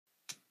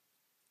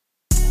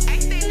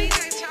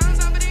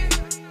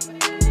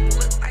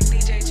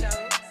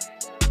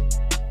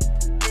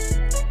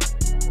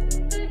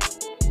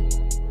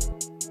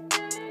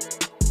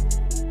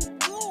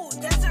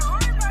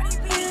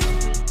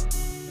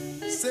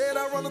said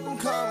I run up them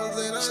commas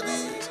and I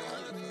did.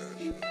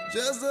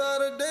 Just the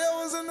other day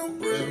I was in the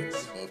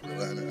bricks.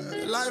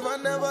 The life I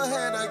never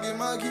had, I get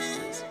my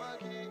kids.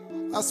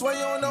 I swear you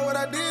don't know what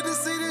I did to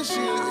see this shit,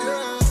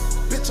 yeah.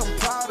 Bitch, I'm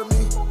proud of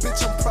me.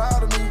 Bitch, I'm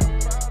proud of me.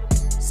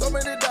 So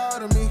many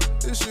doubt of me.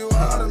 This shit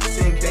wild of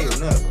me.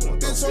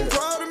 Bitch, I'm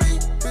proud of me.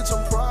 Bitch,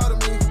 I'm proud of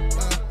me.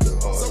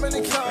 So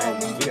many count on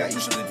me. You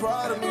should be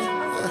proud of me.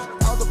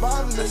 Out the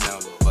bottom of me.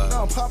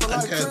 Now I'm popping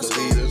like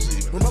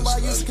Chris. Remember I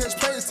used to catch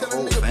plays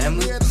telling nigga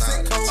we had a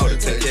sick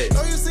coach.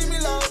 Know you see me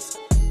lost?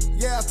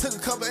 Yeah, I took a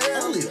couple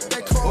L's.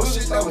 That cold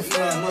shit never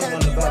failed.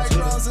 Had me right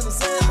rounds in the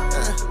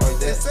sand.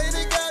 They say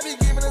they got me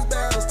giving us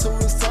battles to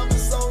his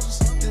toughest soldiers.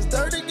 This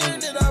dirty game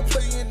that I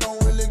play in don't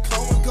really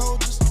come with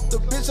coaches. The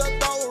bitch I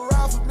thought would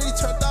ride for me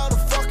turned out a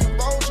fucking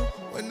vulture.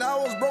 When I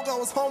was broke, I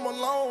was home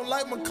alone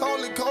like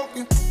Macaulay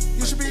Culkin.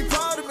 You should be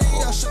proud of me.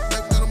 I shook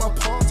back then my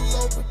palms was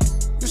open.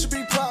 You should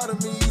be proud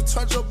of me. You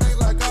turned your back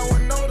like I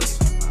wouldn't notice.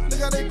 Look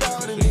how they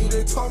doubted me.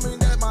 They told me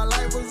that my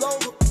life was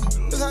over.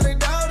 Look how they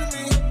doubted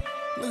me.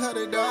 Look how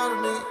they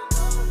doubted me.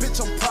 Bitch,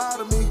 I'm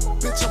proud of me.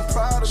 Bitch, I'm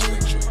proud of me.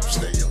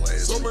 Stay your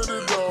ass.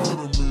 Somebody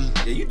doubted me.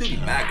 Yeah, you do be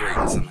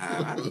migrating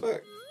somehow. How the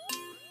fuck?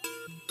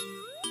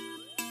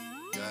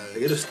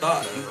 It'll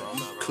start.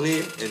 You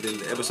clear, and then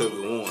the episode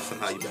will go on.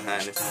 Somehow you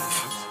behind this.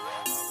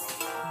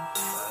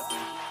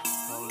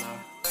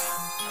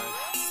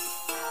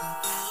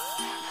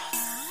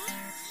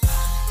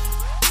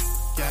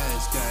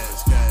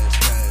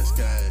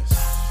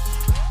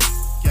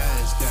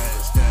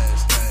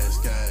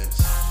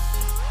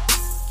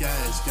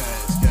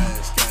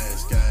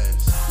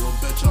 You'll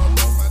bet y'all on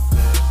my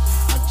dick.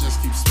 I just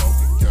keep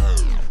smoking, girl.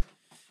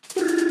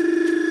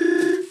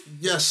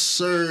 Yes,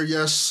 sir.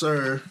 Yes,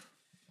 sir.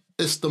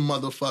 It's the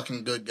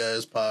motherfucking Good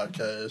Guys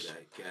Podcast.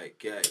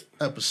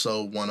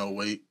 Episode 108.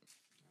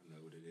 I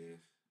know what it is.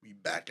 We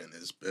back in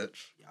this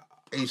bitch.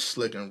 Yeah.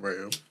 Slick and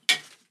real.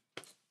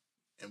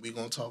 And we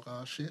gonna talk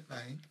our shit,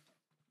 man.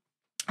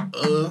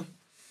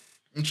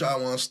 What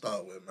y'all wanna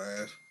start with,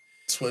 man?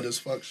 Twitter's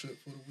fuck shit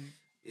for the week?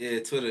 Yeah,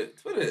 Twitter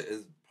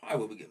is probably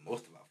where we get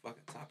most of our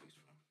fucking topics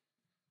from.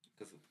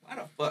 Because why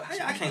the fuck?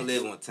 I can't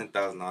live on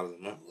 $10,000 a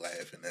month.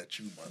 Laughing at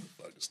you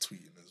motherfuckers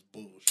tweeting this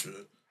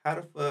bullshit. How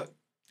the fuck?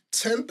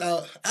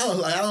 10,000.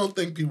 I don't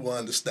think people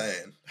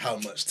understand how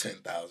much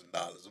 $10,000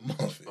 a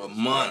month is. A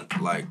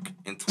month, like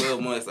in 12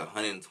 months,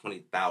 $120,000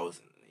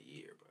 a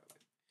year,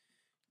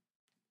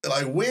 bro.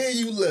 Like where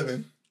you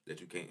living? That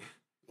you can't.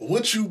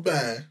 What you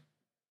buying?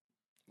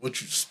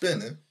 What you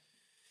spending?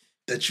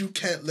 That you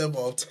can't live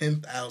off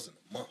 $10,000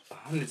 a month.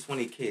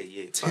 $120K a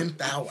year.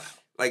 10,000.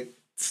 Like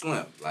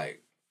Slim,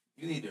 like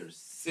you need to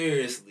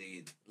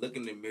seriously look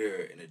in the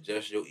mirror and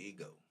adjust your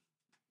ego.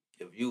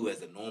 If you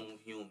as a normal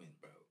human,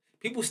 bro.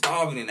 People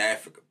starving in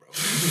Africa, bro.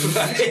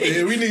 Like,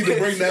 yeah, we need to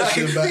bring that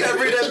shit back. We gotta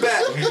bring that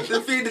back.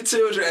 To feed the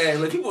children, ass.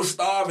 Like people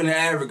starving in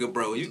Africa,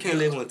 bro. You can't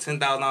live on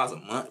 $10,000 a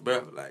month,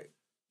 bro. Like,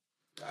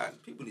 God,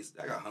 people need.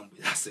 I got humble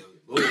myself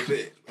a little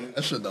bit. Man.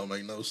 That shit don't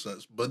make no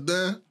sense. But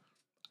then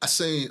I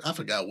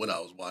forgot what I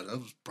was watching. I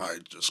was probably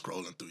just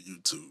scrolling through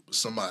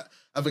YouTube. But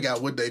I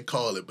forgot what they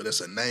call it, but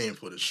it's a name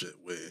for the shit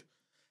where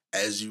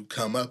as you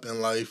come up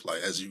in life,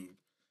 like as you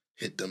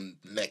hit them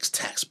next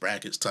tax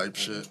brackets type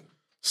shit,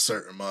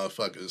 certain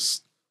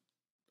motherfuckers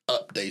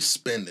up they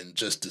spending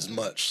just as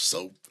much.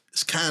 So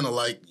it's kind of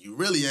like you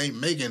really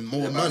ain't making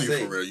more money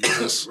for real. You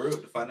just real,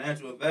 the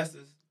financial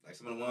investors, like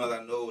some of the ones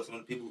I know, or some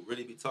of the people who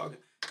really be talking,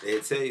 they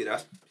tell you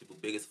that's people's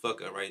biggest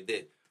fuck up right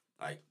there.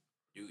 Like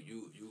you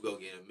go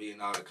get $1 million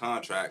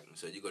contract, and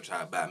so you go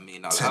try to buy $1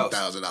 million house. $10,000,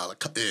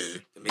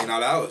 $1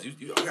 million house.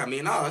 You got $1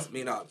 million. That's $1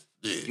 million.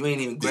 Yeah. You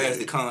ain't even grasped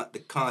the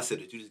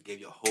concept that you just gave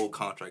your whole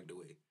contract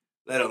away.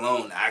 Let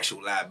alone the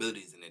actual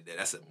liabilities in it.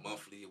 That's a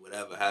monthly or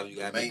whatever. However you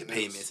gotta make the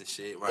payments and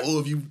shit, right? Or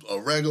if you a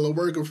regular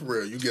worker for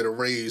real, you get a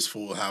raise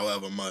for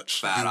however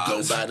much. $5. You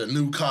go buy the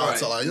new car. Right.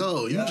 So like,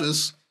 yo, you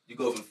just you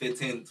go from $15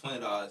 to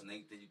 $20 and they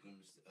think you can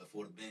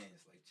afford a Benz.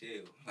 Like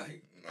chill.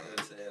 Like you know what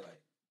I'm saying?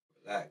 Like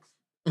relax.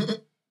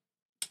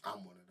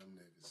 I'm one of them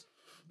niggas.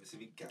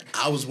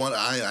 I was one.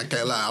 I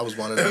can't lie. I was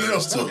one of them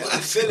niggas too.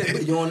 I feel it,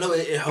 but you don't know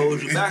it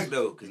holds you back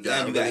though. Cause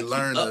now you gotta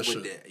learn keep up that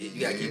with shit. that.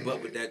 You gotta keep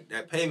up with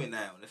that payment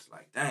now. And it's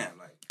like, damn,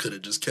 like could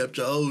have just kept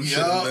your old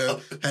shit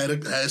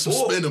and had some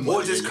spending money.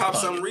 Or just cop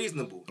something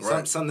reasonable.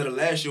 Right. Something that'll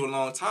last you a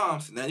long time.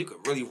 So now you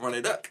could really run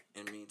it up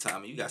in the meantime,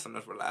 and you got something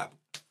that's reliable.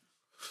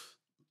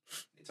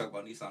 They talk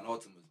about Nissan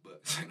Altimas,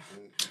 but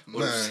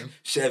man,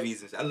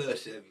 Chevys and shit. I love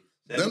Chevys.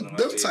 Them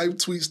type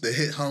tweets that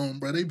hit home,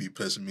 bro, they be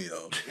pissing me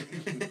off.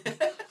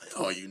 Like,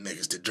 all you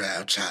niggas that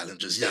drive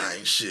Challengers, y'all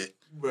ain't shit.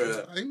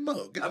 Bruh. Like,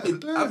 no,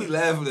 I be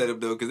laughing at them,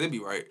 though, because they be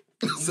right.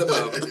 Some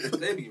of them,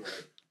 they be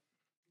right.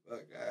 Fuck,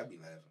 I be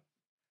laughing.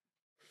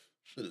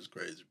 Shit is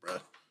crazy, bro.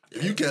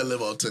 If you can't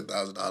live on $10,000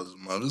 a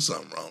month, there's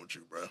something wrong with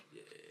you, bro.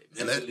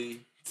 Yeah, mentally,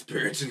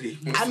 spiritually.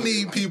 I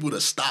need people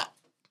to stop,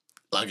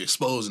 like,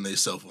 exposing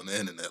themselves on the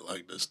internet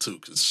like this, too,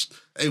 because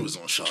they was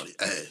on shawty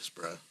ass,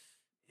 bro.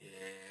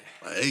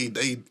 Like,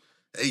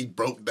 they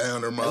broke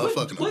down their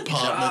motherfucking what apartment.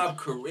 job,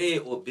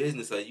 career, or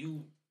business are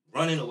you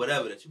running or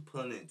whatever that you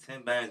pulling in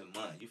 10 bands a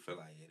month, you feel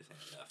like, yeah, this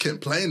ain't enough.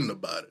 Complaining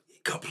about it.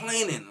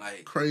 Complaining,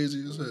 like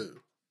Crazy as hell.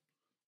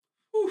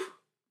 whew.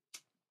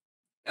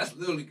 That's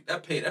literally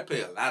that pay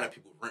a lot of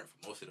people rent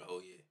for most of the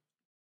whole year.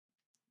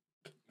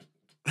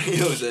 You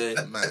know what I'm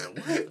saying? Man,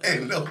 what?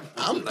 Ain't no.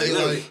 I'm Like,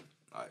 thinking like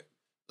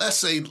let's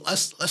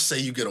say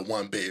you get a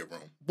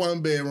 1-bedroom.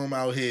 1-bedroom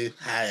out here,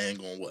 high end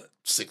going what?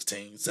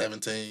 16,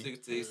 17?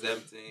 16,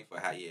 17 for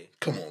high year.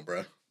 Come on,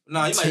 bro.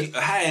 No, you might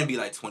a high end be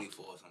like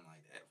 24 or something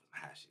like that.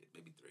 High shit,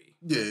 maybe 3.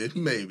 Yeah,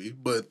 maybe.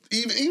 But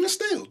even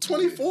still,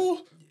 24,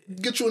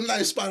 get you a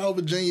nice spot out of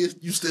Virginia,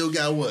 you still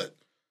got what?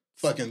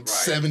 Fucking Right.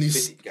 70.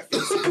 50, you got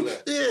 50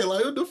 left. Yeah,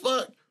 like what the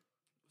fuck?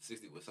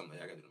 60 with something.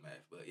 I gotta do the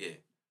math, but yeah.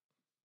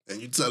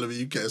 And you telling me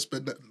you can't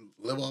spend that,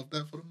 live off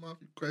that for the month?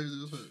 You crazy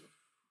as hell.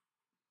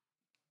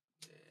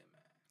 Yeah,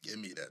 man. Give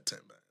me that 10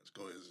 bands.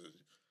 Go ahead.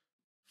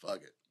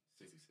 Fuck it.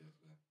 66,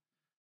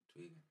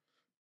 man.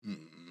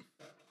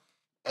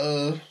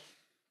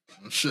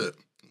 Tweeting. Shit.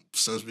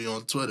 Since we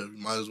on Twitter, we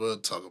might as well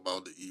talk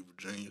about the Evil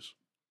Genius.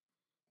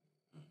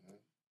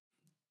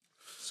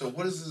 So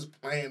what is his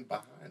plan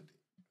behind it?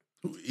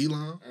 Who,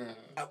 Elon?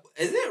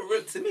 Is it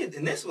real to me?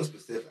 And this one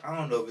specific, I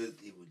don't know if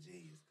it's Evil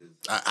Genius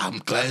because I'm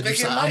glad you think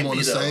said it I'm might on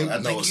be, the though. same. I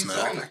No, think it's he's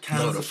not. on. I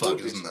kinda No, the fuck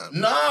support it's this. not.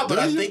 Nah, but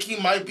Do I you? think he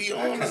might be I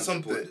on kinda to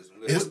something. support this one.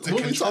 It's the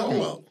What we talking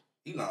control. about?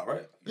 Elon,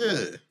 right?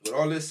 Yeah. With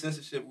all this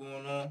censorship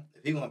going on,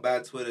 if he gonna buy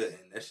Twitter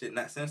and that shit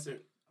not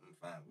censored, I'm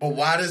fine. With But it.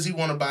 why does he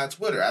want to buy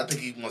Twitter? I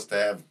think he wants to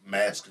have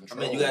mass I control.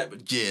 mean, you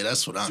got Yeah,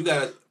 that's what you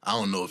got I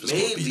don't know if it's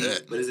going to be maybe,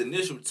 that. but his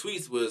initial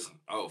tweets was,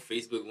 "Oh,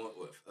 Facebook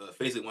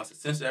wants to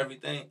censor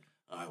everything."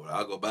 All right, well,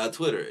 I'll go buy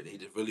Twitter, and he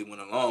just really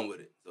went along with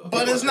it. So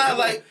But it's not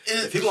like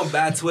if he gonna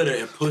buy Twitter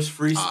and push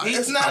free speech,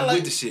 it's not I'm like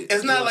with the shit.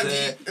 it's You not know what like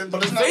I'm saying?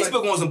 but it's not Facebook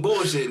like, wants some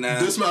bullshit now.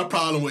 This my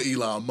problem with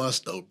Elon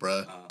Musk though,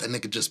 bruh. That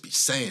nigga just be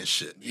saying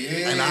shit.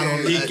 Yeah. And I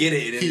don't He get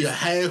it. He a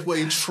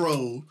halfway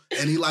troll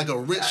and he like a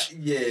rich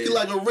yeah. he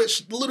like a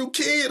rich little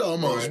kid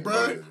almost, Right,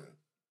 bruh. right.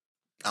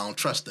 I don't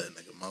trust that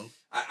nigga, Mo.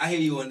 I hear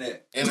you on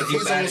that. And if he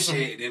he's buy on the some-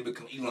 shit, then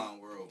become Elon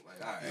world.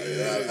 Like, all right,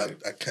 Yeah,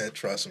 I can't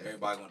trust him.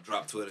 everybody gonna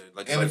drop Twitter.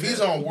 Like, And if he's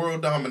that. on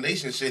world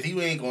domination shit, he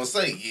ain't gonna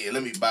say, "Yeah,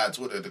 let me buy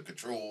Twitter to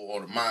control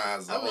all the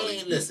minds." Of I all mean,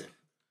 these listen,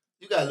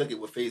 you gotta look at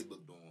what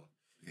Facebook doing.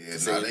 people. Yeah,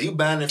 So nah, if they, you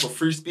banning it for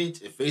free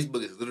speech, if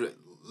Facebook is literally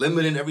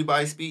limiting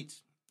everybody's speech,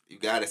 you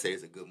gotta say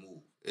it's a good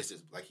move. It's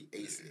just like he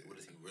aced it. What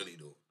is he really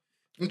doing?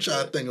 I'm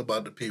trying to think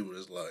about the people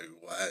that's like,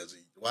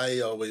 why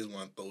he always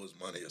want to throw his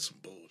money at some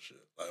bullshit?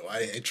 Like,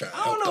 why he ain't trying to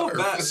I don't help know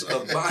the about earth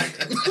or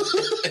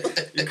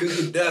something? you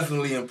could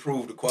definitely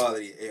improve the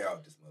quality of air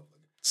out this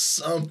motherfucker.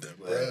 Something,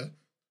 Right.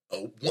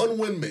 bruh. One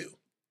windmill.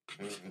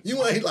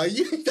 You ain't like,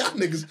 y'all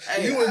niggas,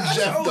 Hey, you and I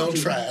Jeff told don't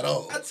you. try at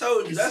all. I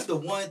told you that's the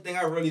one thing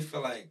I really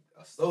feel like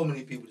so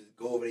many people just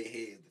go over their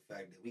heads. The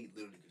fact that we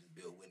literally could just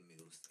build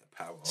windmills and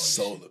power all this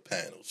Solar shit.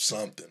 panels,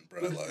 something,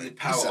 bro. We Like,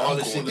 power said, all I'm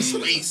this going shit to to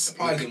space. space.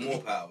 Probably get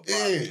more power.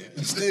 yeah.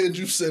 Instead,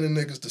 you sending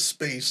niggas to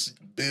space,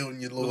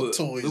 building your little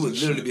toys. We would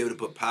and literally shit. be able to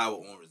put power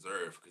on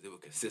reserve because it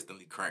would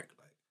consistently crank.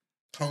 Like,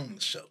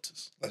 Homeless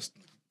shelters.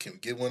 Can we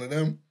get one of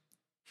them?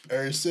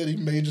 Every city,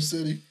 major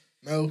city.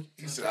 No,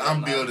 he said,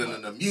 "I'm building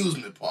an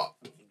amusement park."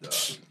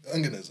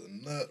 Duncan is a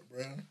nut,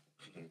 bro.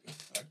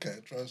 I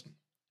can't trust him.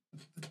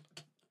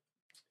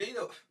 you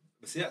know,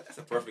 but see, that's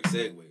a perfect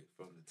segue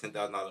from the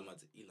 $10,000 a month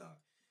to Elon.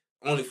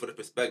 Only for the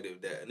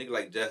perspective that a nigga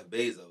like Jeff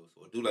Bezos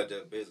or a dude like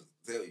Jeff Bezos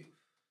tell you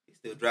he's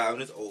still driving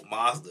this old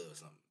Mazda or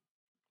something.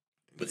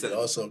 But he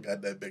also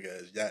got that big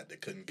ass yacht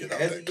that couldn't get out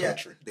Has that a yacht.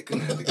 country. They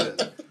couldn't have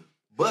together.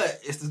 But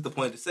it's just the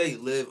point to say he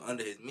live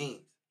under his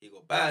means. He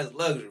go buy his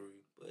luxury,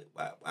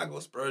 but why go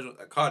splurge on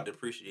a car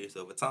depreciates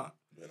over time?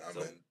 But I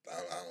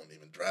don't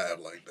even drive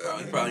like that. Bro,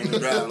 you probably even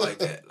drive like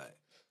that. Like,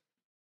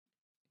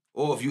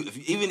 or if you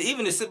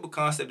even the simple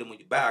concept that when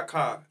you buy a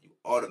car, you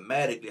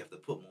automatically have to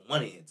put more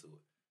money into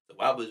it. So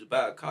why would you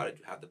buy a car that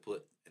you have to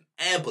put an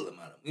ample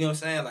amount of? You know what I'm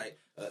saying? Like,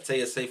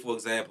 say for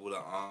example,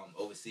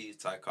 overseas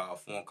type car,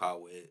 foreign car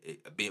with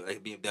like a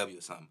BMW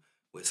or something.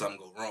 Where something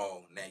go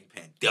wrong, now you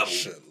paying double.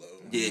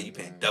 Shitload. Yeah, you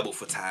paying double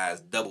for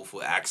tires, double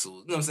for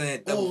axles. You know what I'm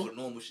saying? Double for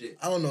normal shit.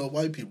 I don't know if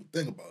white people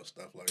think about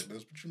stuff like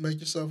this, but you make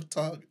yourself a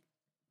target.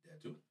 Yeah,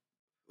 too.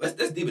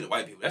 That's deeper than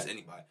white people. That's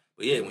anybody.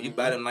 But yeah, when you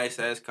buy them nice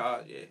ass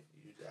cars, yeah,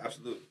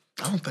 absolutely.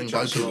 I don't think tryna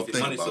white show people off your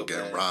think money about so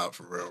getting bad. robbed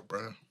for real,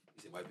 bro.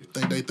 You see white people.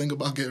 Think they think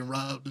about getting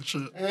robbed and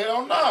shit?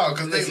 Hell no,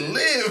 because they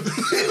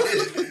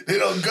live. They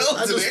don't go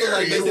I to just the feel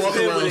like area. they walk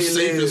depend around where they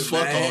safe live, as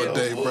fuck man. all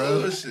day,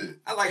 bro. Bullshit.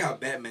 I like how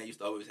Batman used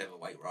to always have a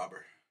white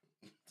robber.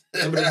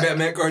 Remember the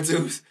Batman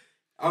cartoons?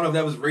 I don't know if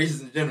that was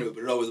racist in general,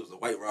 but it always was a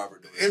white robber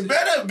doing It shit.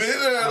 better have been.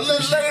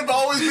 Let him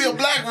always be a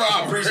black I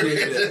robber.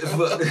 appreciate that.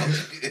 But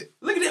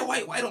look at that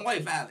white on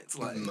white violence.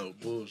 Like, No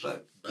bullshit.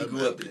 Fuck, you Batman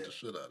grew up beat in the that.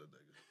 shit out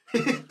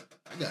of niggas.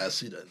 I gotta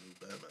see that new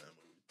Batman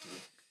movie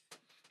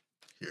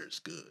too. Here it's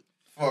good.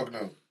 Fuck no.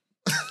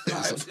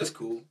 nah, it's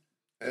cool.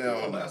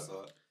 Hell I no.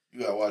 saw it. You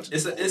gotta watch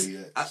it.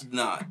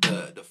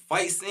 The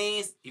fight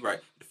scenes. He right.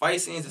 The fight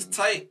scenes is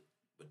tight,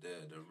 but the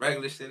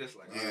regular shit is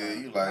like Yeah,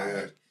 you like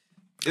that.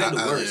 It ain't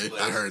the worst.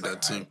 But I it's heard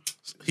like, that too.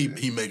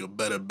 He make a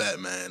better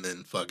Batman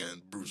than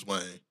fucking Bruce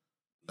Wayne.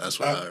 That's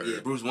what I heard. Yeah,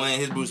 Bruce Wayne.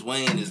 His Bruce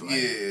Wayne is like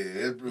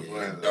his Bruce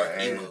Wayne dark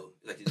emo,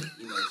 like his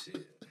emo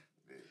shit.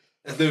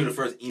 That's literally the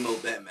first emo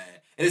Batman,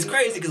 and it's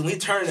crazy because when he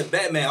turned to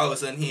Batman, all of a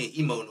sudden he ain't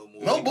emo no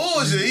more. No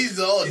bullshit. He's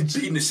all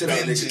beating the shit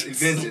out of niggas.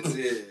 Vengeance,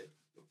 yeah.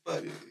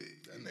 Fuck it.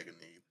 That nigga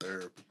need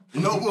therapy.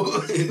 No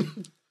bullshit.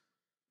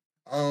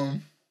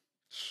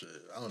 Shit,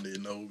 I don't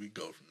even know where we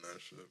go from that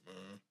shit,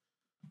 man.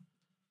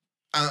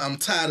 I'm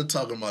tired of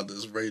talking about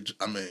this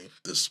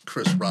this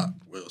Chris Rock,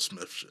 Will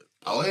Smith shit.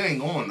 Oh, it ain't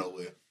going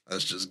nowhere.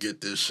 Let's just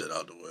get this shit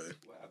out the way.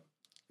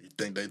 You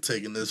think they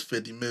taking this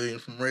 $50 million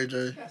from Ray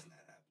J? That's not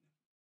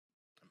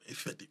happening. I mean,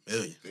 $50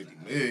 million.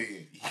 $50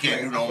 million. You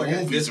can't do no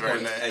movies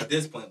right now. At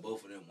this point,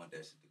 both of them want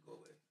that shit to go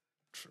away.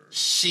 True.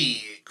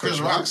 Shit. Chris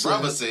Rock's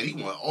brother said he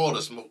want all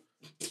the smoke.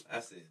 I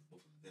said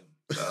both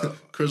of them.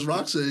 Chris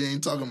Rock said he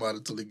ain't talking about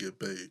it till he get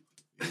paid.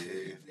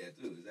 Yeah,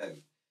 too,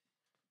 exactly.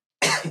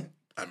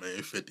 I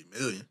mean, $50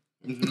 million.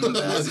 He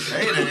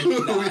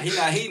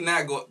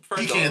not going.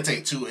 He can't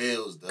take 2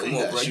 L's though. Come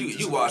on, bro.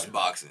 You watch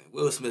boxing.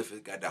 Will Smith has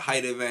got the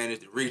height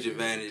advantage, the reach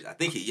advantage. I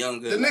think he's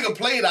younger. The nigga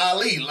played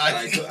Ali. Like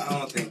I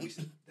don't think we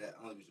should. I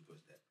don't think we should push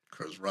that.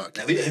 Chris Rock.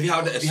 Now, if you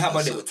hop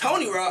out there with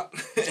Tony Rock,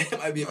 it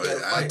might be a better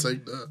fight. I'd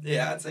take that.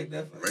 Yeah, I'd take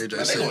that fight. Ray J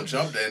they said gonna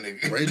jump that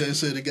nigga. Ray J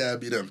said the guy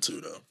beat them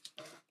too though.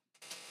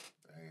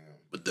 Damn.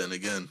 But then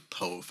again,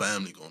 whole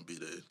family gonna be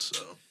there,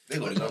 so. They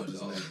gonna jump his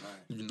name.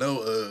 You know,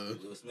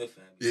 Will Smith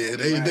family. Yeah,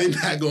 they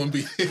not gonna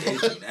be. They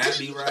do not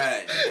be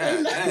right.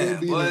 God damn,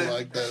 be boy.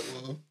 like that,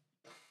 well.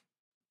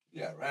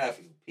 You got ride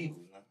for your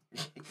people, man.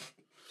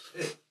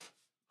 Shit.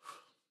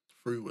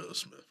 Free Will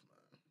Smith,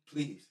 man.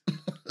 Please.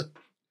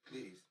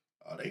 Please.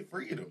 Oh, they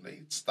freed him.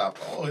 They stopped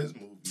all his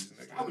movies,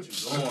 nigga. How would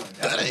you going?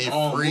 That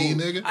ain't free,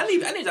 nigga. I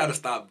need y'all to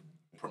stop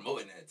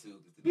promoting that too.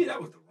 To me,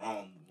 that was the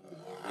wrong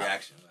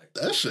reaction. Like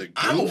That shit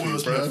I'm a goofy, Will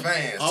Smith bro.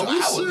 fan, so Are we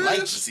I would like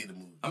to serious? see the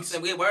movie. I'm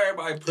saying, why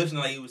everybody pushing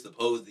like he was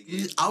supposed to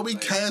get? Are we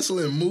like,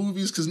 canceling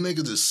movies because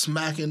niggas is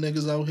smacking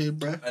niggas out here,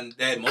 bro? And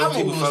that I'm most a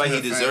people Will feel like he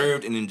Smith fan.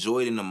 deserved and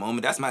enjoyed in the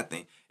moment. That's my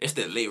thing. It's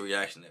the late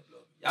reaction that blow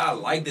me. Y'all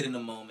liked it in the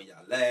moment.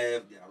 Y'all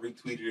laughed. Y'all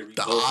retweeted it.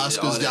 The reposted it, all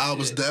Oscars, that y'all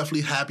was shit.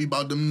 definitely happy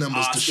about them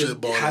numbers. The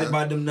shit, boy. Happy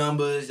about them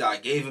numbers. Y'all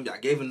gave him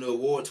the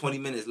award 20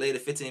 minutes later,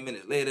 15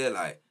 minutes later.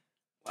 Like,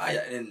 why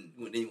y'all, and then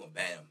you gonna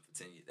ban him for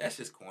 10 years? That's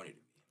just corny to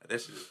me. That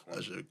shit is corny.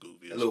 That shit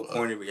goofy. A as little fuck.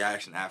 corny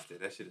reaction after.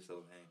 That shit is so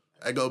lame.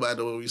 I go back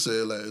to what we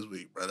said last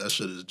week, bro. That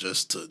shit is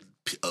just to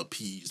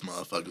appease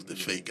motherfuckers that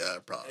fake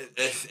got problems.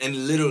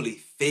 And literally,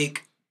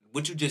 fake,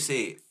 what you just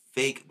said,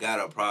 fake got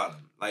a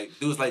problem. Like,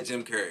 dudes like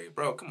Jim Carrey.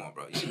 Bro, come on,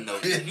 bro. You know,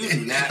 you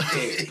do not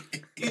care.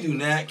 You do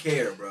not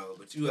care, bro.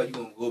 But you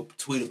gonna go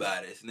tweet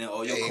about it. And then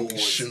all your Amy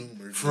cohorts,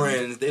 Schumer,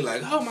 friends, they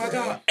like, oh my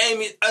God.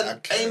 Amy care.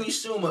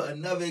 Schumer,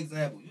 another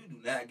example. You do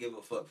not give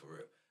a fuck for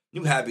real.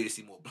 You happy to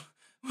see more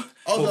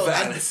Oh more no,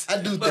 violence.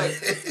 I do But-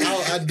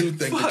 think I do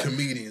think Fuck. the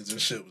comedians and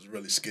shit was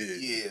really scared.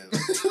 Yeah.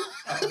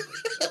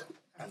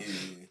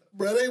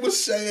 Bro, they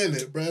was saying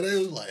it, bro. They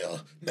was like,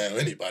 oh, now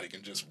anybody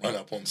can just run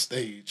up on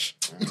stage.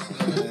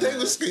 They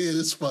was scared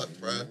as fuck,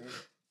 bro.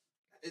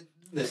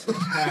 Listen,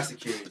 high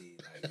security.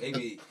 Like,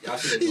 maybe y'all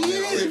should be doing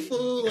that already.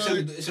 fool,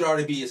 It should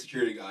already be a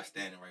security guard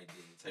standing right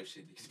there. Type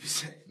shit niggas be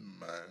saying.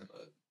 Man.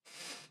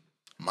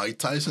 Mike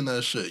Tyson,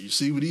 that shit. You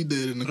see what he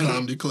did in the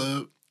comedy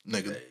club?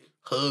 Nigga,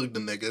 hugged the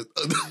nigga,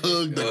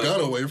 hugged the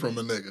gun away from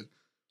a nigga.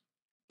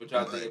 What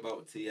y'all think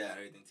about T.I. and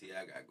everything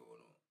T.I. got going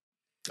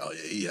on? Oh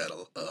yeah, he had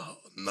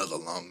another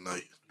long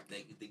night.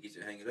 You think he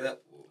should hang it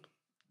up? Or?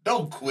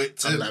 Don't quit,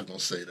 I'm Tim. not gonna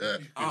say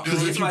that.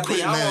 Because If you quit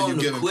now, you're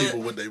giving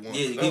people what they want.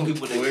 Yeah, you give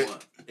people what they quit.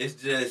 want. It's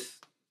just,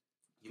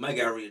 you might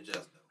gotta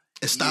readjust though.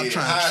 And stop Yeah,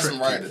 trying hire to trick some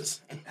people.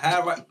 writers.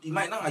 You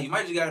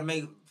might just gotta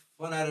make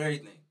fun out of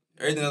everything.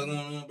 Everything that's going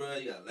on, bro,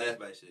 you gotta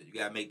laugh at shit. You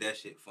gotta make that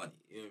shit funny.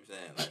 You know what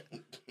I'm saying?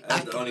 Like,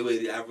 that's the only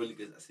way that I really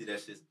see that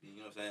shit, you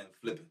know what I'm saying,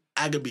 flipping.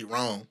 I could be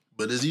wrong,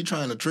 but is he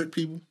trying to trick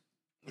people?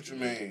 What you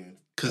mean?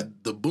 Cause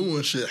the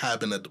booing shit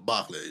happened at the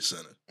Barclays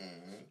Center.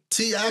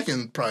 T.I.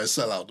 can probably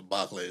sell out the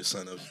Barclays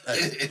Center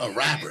as a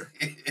rapper.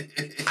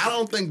 I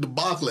don't think the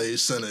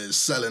Barclays Center is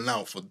selling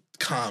out for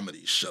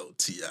comedy show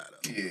T.I.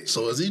 though. Yeah.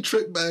 So is he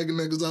trick bagging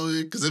niggas out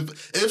here? Cause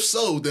if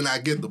so, then I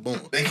get the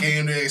boom. They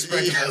came there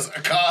expecting us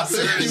a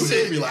concert. You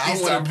feel me? Like, He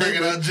started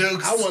bringing out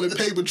jokes. I want a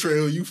paper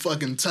trail. You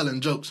fucking telling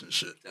jokes and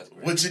shit. That's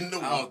crazy. What you know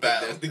I don't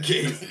about? think that's the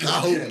case. I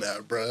hope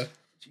not, bruh.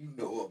 You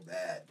know about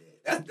that.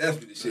 That's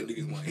definitely the shit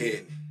niggas want to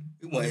hear.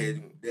 We want to hear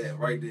that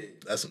right there.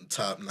 That's some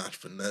top notch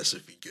finesse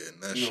if he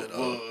getting that You shit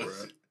know off, what?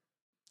 bruh.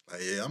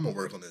 Like, yeah, I'm gonna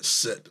work on this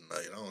set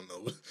tonight. I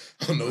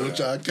don't know what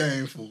y'all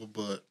came for,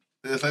 but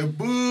It's like,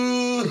 boo.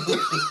 You know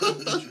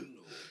about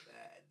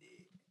that.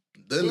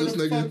 then Where this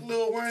the fuck nigga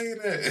Lil Wayne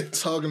at?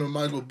 talking to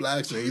Michael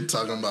Blackson, he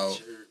talking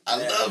about I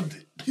loved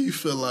it. he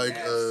feel like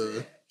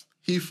That's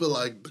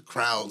the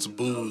crowd's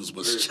boos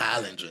was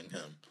challenging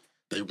him.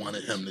 They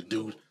wanted him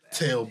to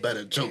tell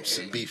better jokes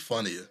and be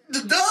funnier. The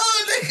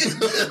dog,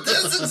 nigga.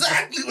 That's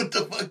exactly what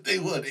the fuck they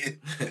wanted.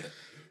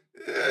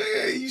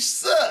 Yeah, you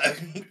suck.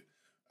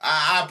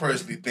 I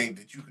personally think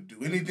that you could do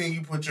anything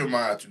you put your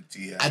mind to,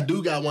 T.I. I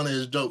do got one of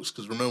his jokes,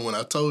 because remember when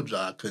I told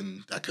y'all I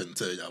couldn't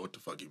tell y'all what the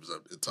fuck he was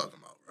up there talking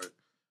about, right?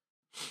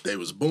 They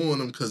was booing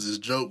him because his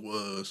joke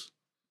was,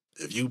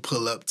 if you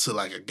pull up to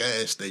like a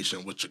gas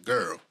station with your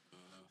girl,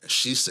 and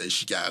she says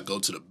she gotta go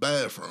to the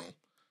bathroom,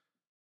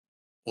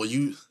 well,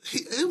 it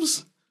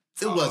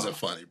wasn't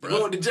funny, bro.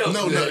 You want the joke?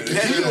 No,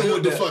 he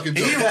ruined the fucking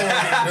joke.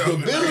 The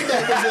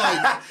build-up was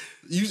like,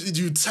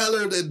 you tell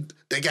her that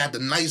they got the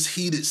nice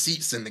heated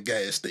seats in the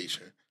gas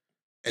station,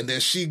 and then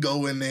she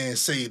go in there and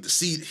say the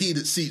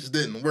heated seats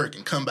didn't work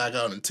and come back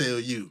out and tell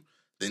you,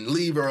 then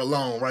leave her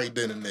alone right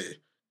then and there.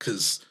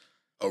 Because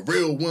a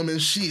real woman,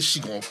 she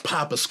gonna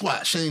pop a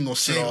squat. She ain't gonna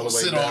sit all the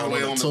way down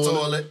on the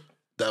toilet.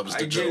 That was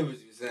the joke. I get what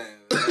you're saying.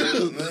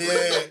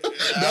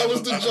 That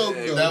was the joke,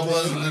 though. That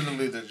was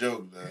literally the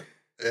joke,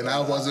 though. And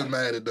I wasn't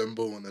mad at them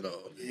booing at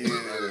all. Yeah,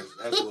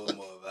 that's a little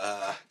more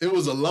of It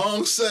was a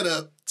long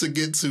setup to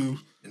get to.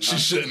 She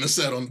shouldn't have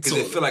sat on the toilet.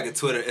 Because it feel like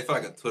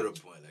a Twitter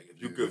point. Like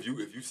if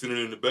you sitting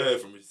in the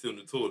bathroom and you sit in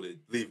the toilet,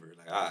 leave her.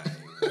 Like, all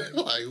right.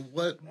 Like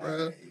what,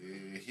 bro?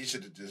 He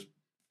should have just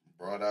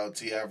brought out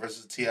T.I.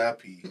 versus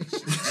T.I.P.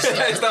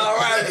 It's all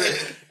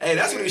right. Hey,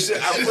 that's what he should.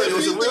 I put it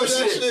was some real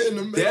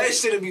shit. That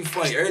shouldn't be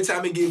funny. Every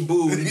time he get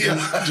booed, he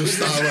just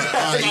all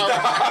right.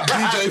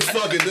 DJ,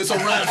 fuck it. This a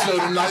rap show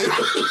tonight.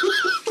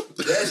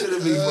 That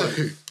shouldn't be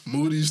funny.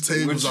 Moody's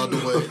tables out the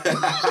way.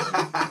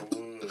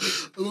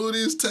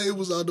 Moody's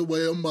tables out the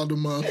way. I'm about to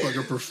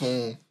motherfucker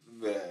perform.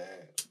 Man,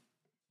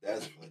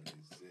 that's funny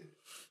shit.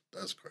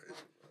 That's crazy.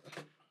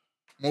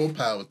 More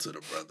power to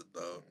the brother,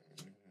 dog.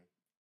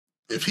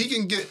 If he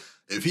can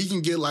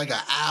get like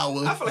an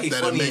hour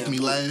that'll make me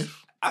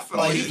laugh. I feel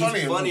like he's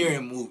funnier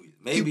in movies.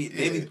 Maybe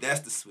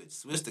that's the switch.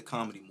 Switch to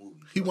comedy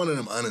movies. He one of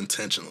them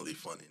unintentionally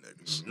funny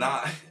niggas.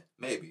 Nah,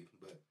 maybe,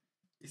 but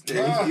he's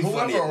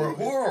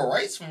whoever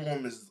writes for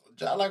him is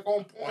like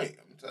on point.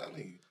 I'm telling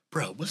you,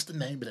 bro. What's the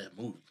name of that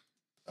movie?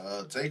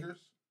 Takers?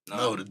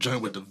 No, the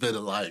joint with the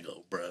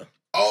vitiligo, bro.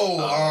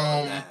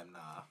 Nah,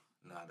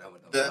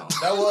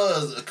 that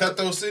was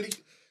Cutthroat City.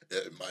 Yeah,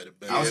 it might have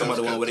been. I was talking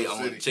about the one where they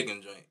own the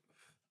chicken joint.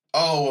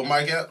 Oh, with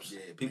Mike Epps? Yeah,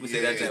 people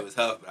say that joint was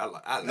tough, but I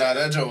laughed. Nah,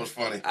 that joint was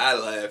funny. I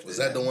laughed. Was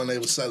that the one they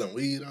was selling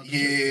weed on?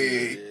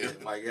 Yeah.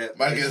 Mike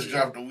Epps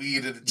dropped the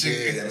weed in the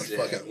chicken. Yeah, and the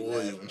fucking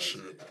oil and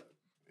shit.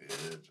 Yeah,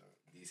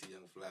 DC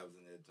Young Flowers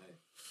in that joint.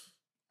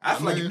 I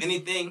feel like if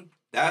anything,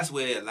 that's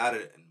where a lot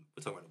of, and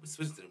we're talking about we're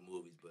switching to the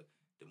movies, but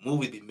the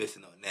movies be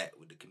missing on that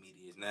with the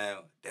comedians now.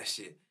 That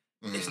shit,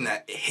 it's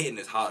not hitting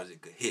as hard as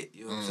it could hit.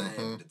 You know what I'm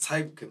saying? The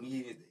type of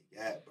comedians they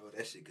got, bro,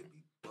 that shit could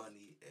be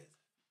funny as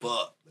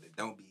fuck, but it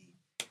don't be.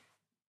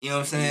 You know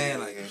what I'm saying?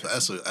 Like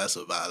that's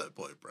a valid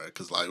point, bro.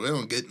 Because like we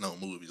don't get no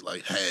movies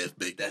like half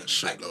baked and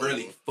shit. Like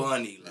really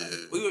funny. Like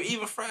we were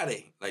even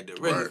Friday, like the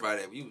regular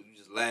Friday, you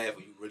just laugh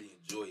and you really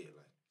enjoy it.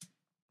 Like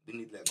we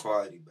need that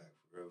quality back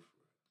for real.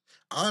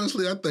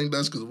 Honestly, I think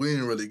that's because we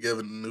ain't really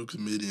giving the new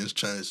comedians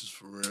chances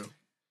for real.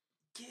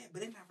 Yeah,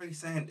 but they're not really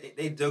saying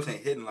they jokes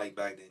ain't hitting like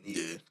back then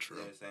either. Yeah, true.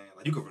 You know what I'm saying?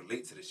 Like you could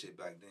relate to the shit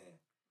back then.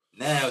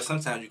 Now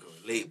sometimes you can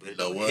relate, but it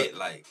don't hit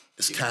like.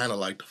 It's kind of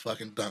like the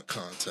fucking dunk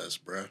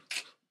contest, bro.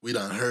 We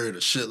done heard a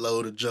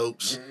shitload of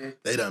jokes.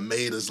 They done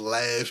made us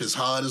laugh as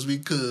hard as we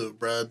could,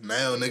 bro.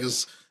 Now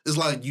niggas, it's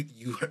like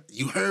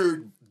you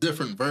heard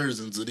different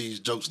versions of these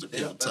jokes that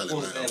people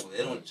telling now.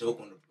 They don't joke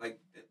on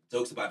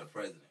jokes about the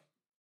president.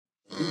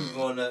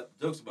 Growing up,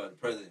 jokes about the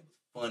president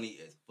was funny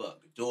as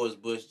fuck. The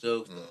George Bush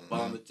jokes, the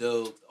Obama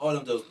jokes, all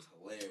them jokes was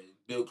hilarious.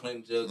 Bill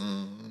Clinton jokes.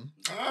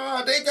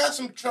 They got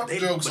some Trump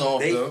jokes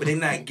off though. But they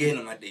not getting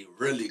them like they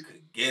really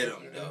could get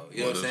them though.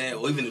 You know what I'm saying?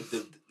 Or even if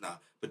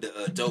but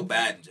the Joe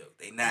Biden joke,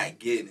 they not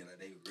getting it. Like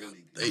they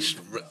really.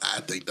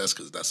 I think that's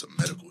because that's a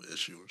medical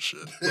issue and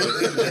shit.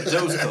 The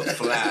jokes could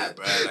fly,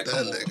 bro. Like,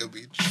 that nigga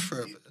be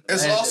tripping.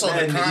 It's also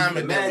the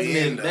climate that we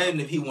in.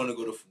 Imagine if he want to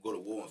go to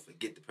war and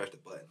forget to press the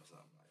button or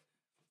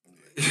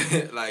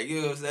something. Like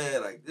you know what I'm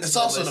saying? Like it's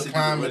also the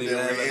climate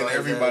that we're in.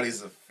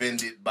 Everybody's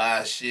offended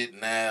by shit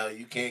now.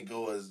 You can't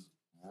go as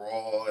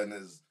raw and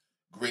as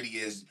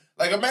gritty as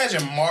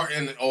imagine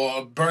Martin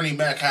or Bernie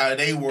Mac how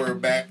they were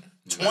back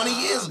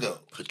 20 years ago.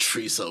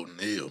 Patrice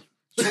O'Neal.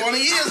 20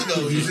 years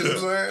ago, you see what I'm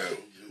saying?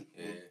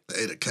 Yeah.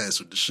 They'd have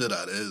canceled the shit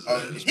out of his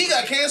ass. He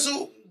got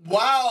canceled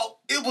while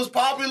it was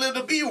popular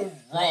to be raw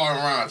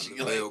and raunchy.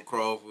 Leo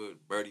Crawford,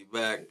 Bernie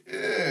Mac.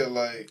 Yeah,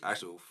 like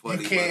actual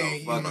funny. You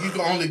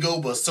can only go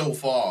but so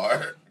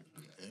far.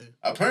 Yeah.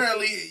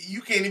 Apparently,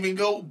 you can't even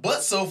go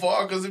but so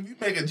far because if you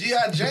make a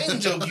G.I. Jane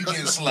joke, you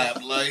get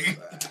slapped. Like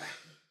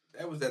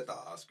that was at the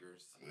Oscars.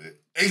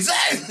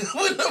 Exactly.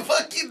 What the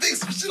fuck you think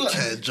some shit like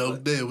that? Can't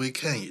joke there. We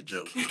can't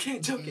joke. You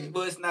can't joke it.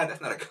 Well, that's not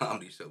a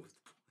comedy show.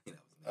 You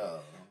know.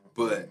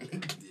 But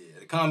yeah,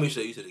 the comedy show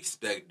you should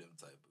expect them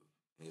type of.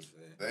 You know what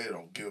I'm saying? They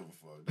don't give a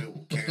fuck. They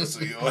will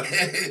cancel your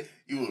head.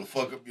 You will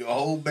fuck up your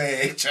whole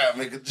bag trying to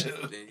make a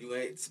joke. Then you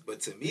ain't.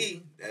 But to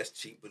me, that's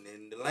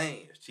cheapening the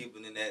lane. It's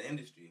cheapening that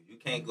industry. If you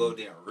can't go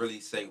there and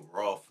really say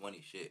raw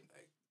funny shit,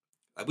 like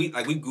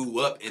Like we grew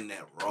up in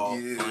that raw,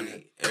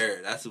 funny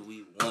era. That's what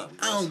we want.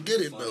 I don't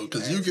get it though,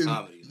 because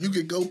you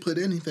could go put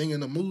anything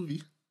in a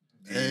movie,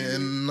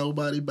 and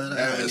nobody better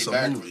ass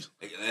a movie.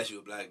 Unless you're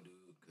a black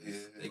dude,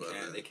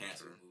 they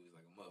cancel movies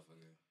like a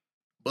motherfucker.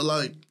 But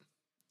like,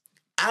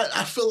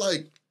 I feel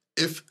like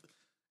if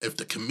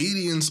the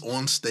comedians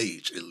on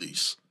stage, at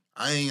least,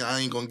 I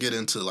ain't gonna get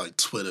into like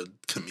Twitter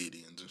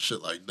comedians and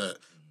shit like that.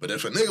 But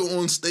if a nigga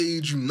on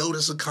stage, you know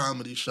this a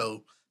comedy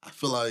show, I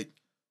feel like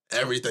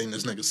everything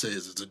this nigga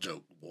says is a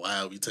joke. Why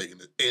are we taking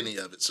any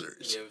of it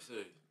serious? Yeah,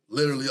 serious.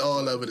 Literally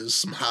all of it is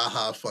some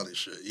ha funny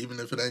shit. Even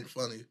if it ain't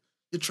funny,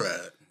 you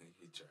tried.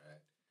 You tried.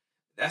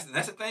 That's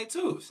the thing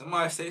too. If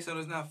somebody say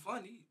something that's not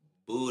funny,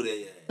 boo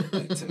their ass.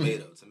 Like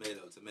tomato.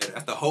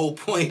 That's the whole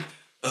point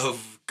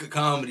of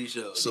comedy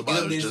shows.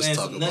 Somebody was just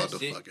talking about the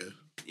fucking.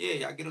 Yeah,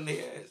 y'all get on their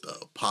ass. The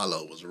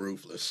Apollo was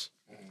ruthless.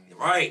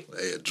 Right.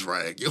 They had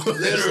drag you.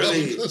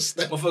 Literally.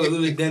 Motherfucker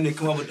literally damn near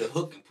come up with the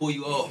hook and pull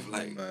you off.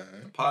 Like,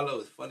 Apollo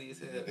is funny as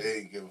hell. They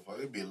ain't give a fuck.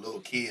 There'd be a little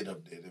kid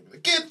up there. They'd be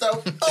like, get the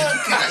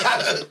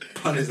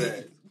fuck on his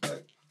ass.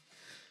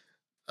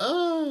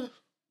 I'm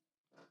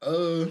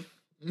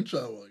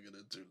trying to get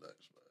into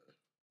next,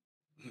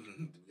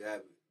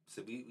 man.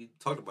 So we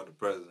talked about the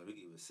president. We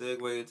can even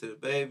segue into the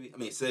baby.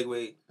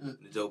 Segue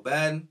into Joe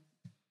Biden.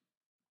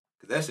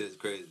 Because that shit is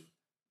crazy.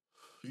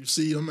 You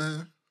see your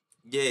man?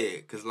 Yeah,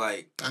 because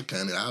like... I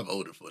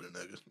voted for the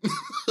nigga.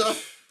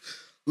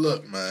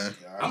 Look, man.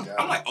 I'm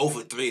like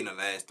 0-3 in the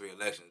last 3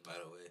 elections, by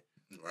the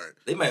way. Right.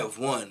 They might have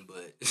won,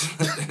 but...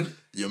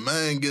 Your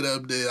man get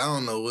up there, I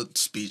don't know what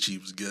speech he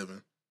was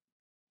giving.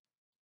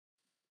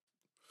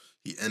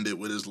 He ended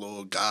with his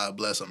little God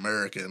bless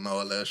America and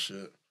all that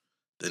shit.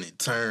 Then he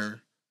turned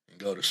and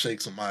go to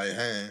shake somebody's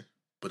hand,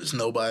 but it's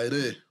nobody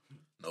there.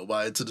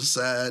 Nobody to the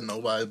side,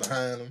 nobody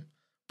behind him.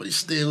 But he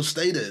still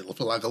stayed there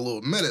for like a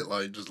little minute,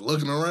 like just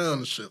looking around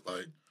and shit,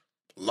 like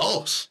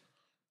lost.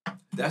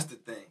 That's the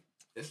thing.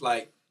 It's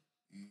like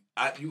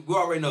we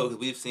already know because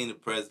we've seen the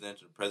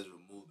presidential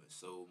movement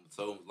so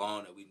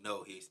long that we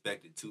know he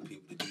expected 2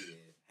 people to be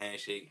there,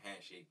 handshake.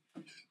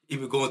 He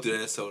been going through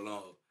that so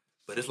long.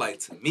 But it's like,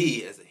 to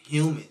me, as a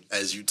human,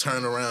 as you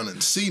turn around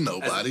and see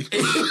nobody,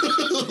 you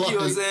know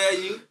what I'm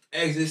saying? You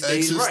exit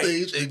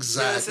stage,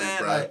 exactly, you know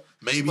bro. Like,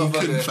 maybe you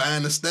couldn't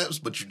find the steps,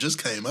 but you just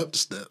came up the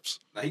steps.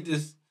 Like he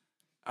just.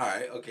 All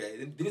right, okay.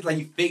 Then it's like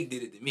he fake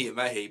did it to me in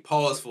my head. He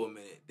paused for a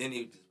minute, then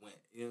he just went.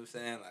 You know what I'm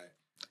saying? Like,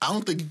 I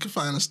don't think he could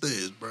find the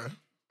stairs, bro.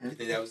 You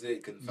think that was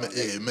it? Couldn't find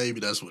it? Maybe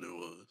that's what it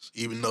was.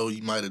 Even though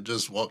you might have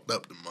just walked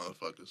up to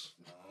motherfuckers.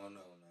 I don't know,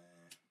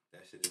 man.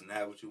 That shit is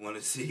not what you want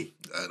to see.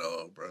 At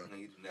all, bro.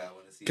 You do not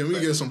want to see. Can we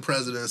get some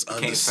presidents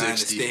under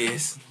 60?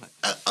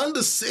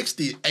 Under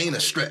 60 ain't a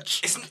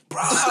stretch. It's,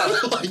 bro,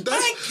 like that,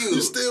 thank you.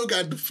 You still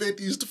got the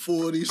 50s to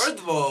 40s. First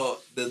of all,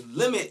 the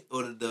limit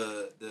or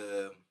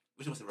the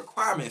which was the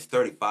requirement is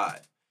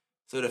 35.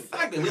 So the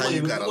fact that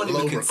we got a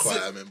low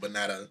requirement, but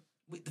not a...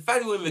 The fact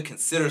that we wouldn't even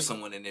consider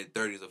someone in their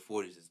 30s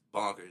or 40s is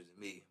bonkers to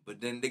me. But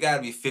then they got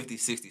to be 50,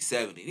 60,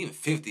 70. And even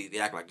 50, they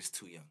act like it's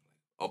too young.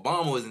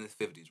 Obama was in his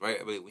 50s,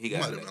 right? I mean, he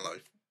might have been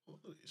like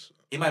 40s.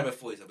 He might have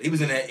been 40s, but he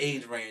was in that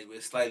age range where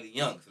it's slightly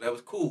young. So that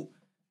was cool.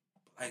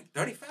 But like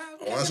 35?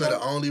 I want to say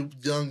the only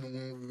young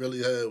one we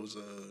really had was...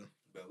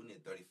 Bro, we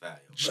need 35.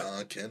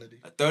 John Kennedy.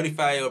 A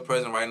 35-year-old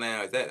president right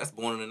now, that's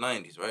born in the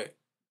 90s, right?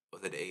 Or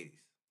is that the 80s?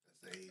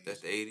 That's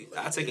the 80s.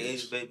 I'll take an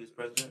 80s baby as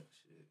president.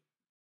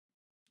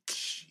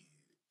 Shit.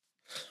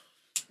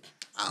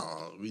 I don't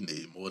know. We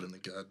need more than the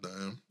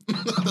goddamn.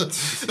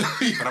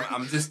 But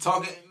I'm just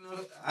talking,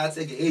 I'll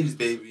take an 80s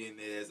baby in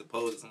there as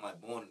opposed to somebody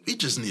born in the We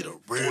just need a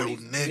real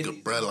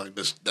nigga, bro, like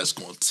that's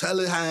going to tell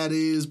it how it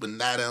is, but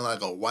not in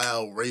like a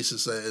wild,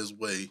 racist-ass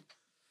way.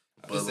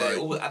 But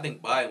like, I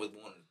think Biden was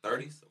born in the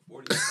 30s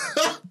or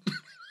 40s.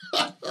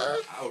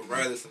 I would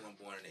rather someone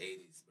born in the 80s.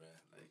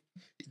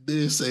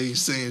 Did say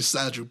he's saying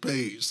Satchel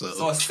Paige, so.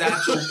 So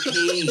Satchel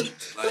Paige,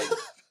 like,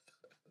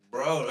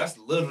 bro, that's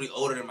literally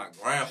older than my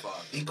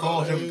grandfather. He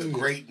called him the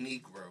Great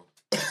Negro.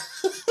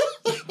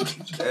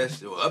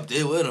 That's up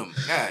there with him.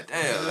 God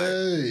damn.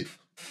 Hey,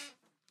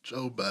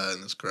 Joe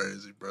Biden is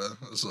crazy, bro.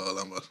 That's all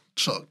I'm gonna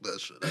chalk that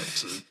shit up to.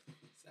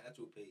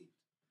 Satchel Paige.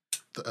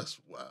 That's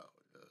wild.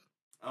 Yeah.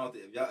 I don't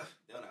think if y'all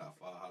know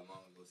how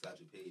long ago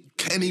Satchel Paige.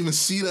 Can't even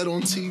see that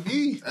on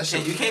TV.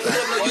 You can't put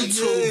up no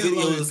YouTube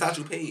videos of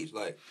Satchel Paige,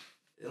 like.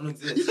 It don't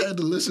exist. You had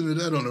to listen to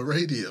that on the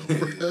radio, bro.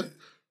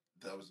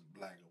 That was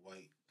black and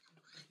white.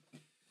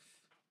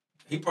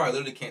 He probably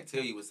literally can't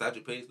tell you what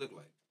Satchel Paige look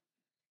like.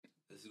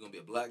 This is gonna be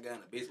a black guy in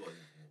a baseball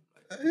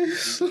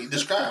uniform. He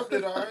described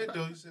it all right,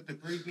 though. He said the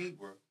Great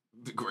Negro.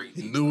 The Great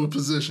Negro. He knew what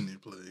position he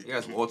played. He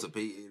got Walter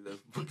Payton,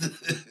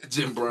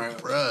 Jim Brown.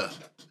 Bruh,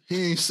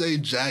 he ain't say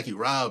Jackie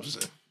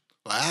Robinson.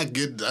 Like, I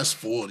get that's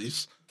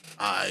 40s.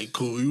 All right,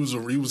 cool. He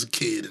was a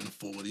kid in the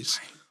 40s.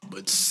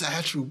 But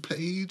Satchel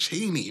Paige,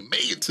 he ain't even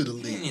made it to the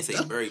league. He didn't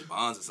say Barry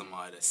Bonds or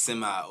somebody that's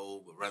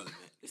semi-old but relevant.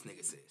 This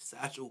nigga said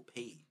Satchel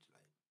Paige.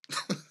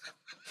 Like.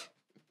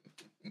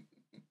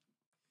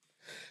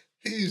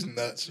 He's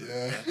nuts,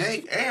 yeah.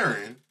 Hank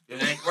Aaron.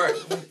 It ain't right.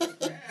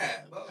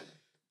 Yeah, bro.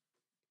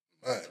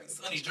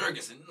 Sonny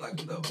Jurgensen. Like,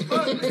 what the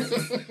fuck?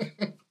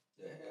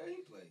 The hell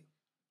he played?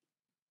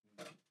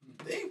 I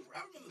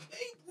remember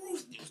Babe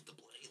Ruth used to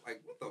play.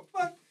 Like, what the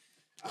fuck?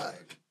 All right.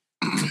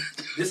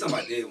 This is something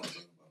I did want to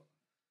talk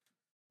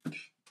about.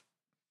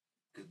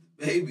 Because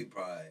the baby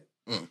pride.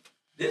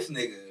 This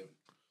nigga.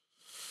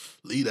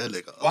 Leave that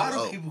nigga Why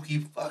alone. do people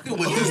keep fucking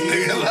with this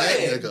nigga?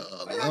 Like, That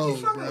nigga alone,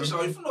 Fucking bro. with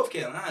Shorty from North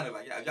Carolina.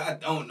 Like, y'all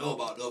don't know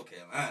about North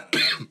Carolina.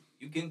 Like,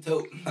 you can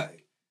tell.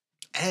 Like,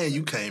 And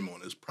you came on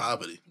his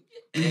property.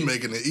 You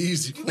making it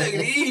easy you for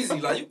making him. it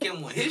easy. Like, you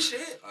came on his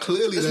shit. Like,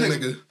 Clearly, This that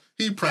nigga- nigga,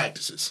 he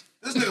practices.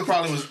 this nigga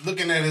probably was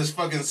looking at his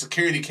fucking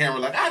security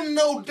camera like, I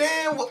know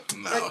damn what.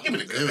 No, Like, give me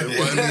the it gun.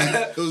 wasn't.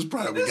 It was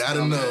probably, we This gotta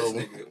dumbass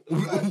know.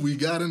 nigga. We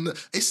gotta know.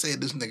 They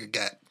said this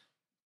nigga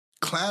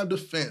climbed the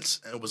fence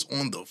and was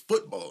on the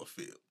football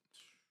field.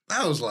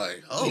 I was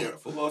like, Oh, oh,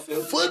 football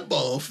field?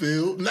 football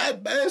field,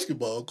 not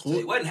basketball So he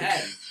court. wasn't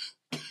hiding.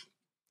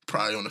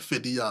 Probably on the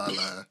 50-yard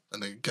line.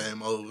 That nigga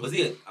came over. Was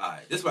he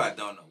alright, this is what I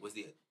don't know. Was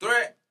he a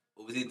threat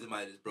or was he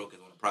somebody that just broke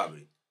his own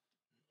property?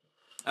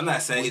 I'm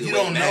not saying Well, either you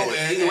way don't know, matters.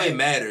 and- Either way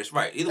matters.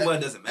 Right. Either one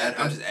doesn't matter. at-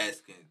 I'm just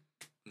asking.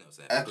 You know what I'm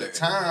saying? At the Clarity.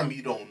 time,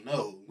 you don't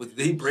know. Did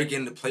he break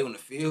in to play on the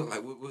field?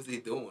 Like, what was he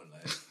doing?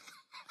 Like,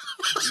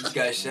 he just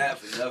got shot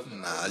for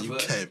nothing. Nah, Like, you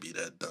what? can't be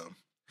that dumb.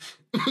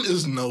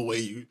 There's no way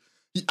you.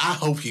 I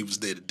hope he was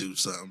there to do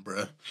something,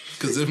 bruh.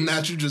 Because if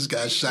not, you just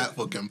got shot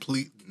for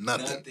complete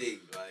nothing. Nothing.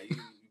 Like, you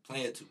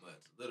playing too much,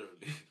 literally.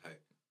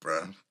 Like,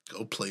 Bruh,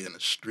 go play in the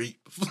street.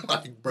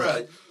 Like, bro,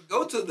 bruh.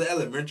 go to the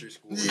elementary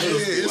school. Yeah, middle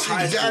school, it's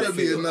high school gotta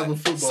be field. another Like,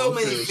 football so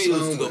many field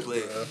fields to go somewhere,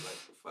 play. bruh.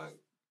 Like,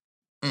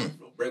 fuck.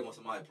 Don't break on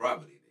somebody's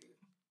property,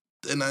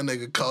 nigga. Then that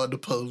nigga called the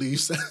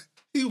police.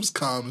 He was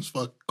calm as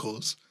fuck, of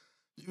course.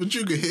 But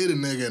you could hear the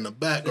nigga in the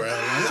background,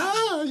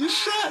 like, you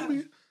shot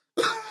me.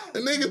 The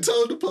nigga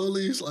told the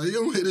police, like, you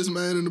don't hit this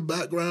man in the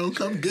background,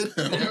 come get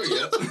him. Hurry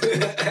up.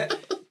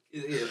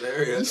 Yeah,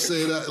 hurry You up.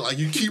 say that, like,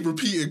 you keep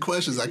repeating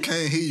questions. I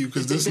can't hear you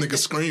because this nigga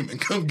screaming.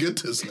 Come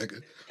get this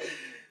nigga.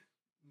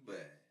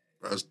 But,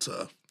 That's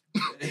tough.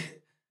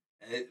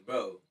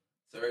 bro,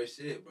 sorry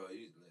shit, bro.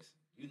 You listen.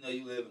 You know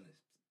you live in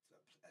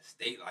a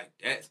state like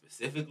that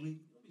specifically.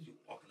 You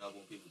walking up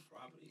on people's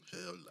property.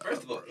 Hell nah,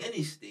 First of all, bro.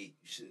 any state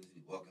you shouldn't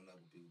be walking up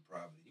on people's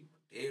property.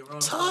 You were dead wrong.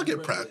 Target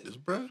bro. practice,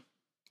 bro.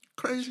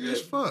 Crazy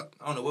as Tripping. fuck.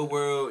 I don't know what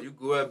world you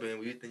grew up in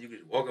where you think you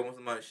could walk up on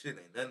somebody's shit.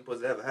 Ain't nothing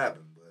supposed to ever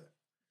happen, but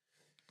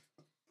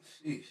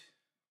sheesh.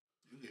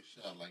 You get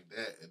shot like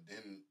that, and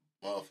then,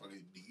 motherfucker,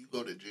 do you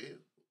go to jail?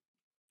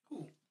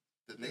 Who?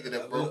 The nigga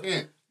that broke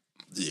in.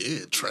 Yeah,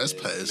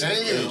 trespassing.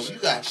 Damn, Yeah. you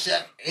got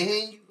shot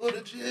and you go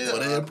to jail. Well,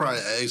 they'll probably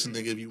ask a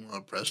nigga if you want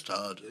to press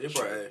charges. They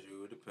probably ask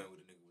you. It depends what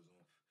the nigga was on.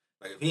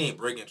 Like if he ain't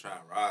breaking, trying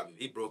to rob you,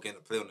 he broke in to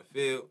play on the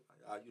field.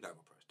 Like, you not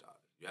gonna press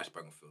charges. You actually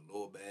probably gonna feel a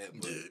little bad,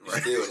 but Yeah, you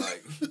right. still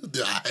like.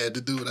 Yeah, I had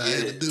to do what I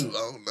had to Yeah. do. I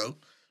don't know.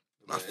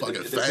 My It fucking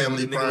depends what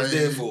family the nigga was probably.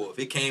 there for. If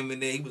he came in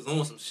there, he was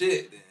on some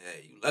shit. Then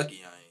hey, you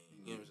lucky I ain't.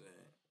 You know what I'm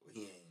saying? But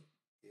he ain't.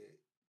 Yeah.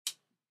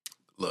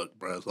 Look,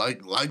 bro,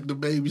 like the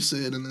baby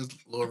said in his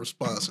little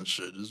response and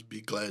shit, just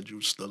be glad you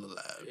were still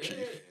alive, Yeah, Chief.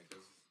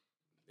 'cause,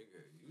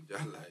 nigga, you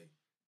just like.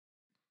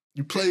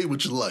 You played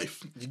with your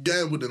life. You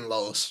gambled and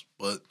lost,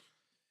 but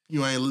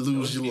you ain't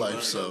lose your you life,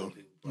 learn so about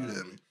people, you bro.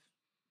 hear me.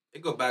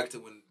 It go back to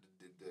when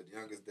the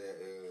youngest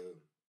that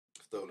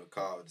stole a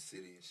car with the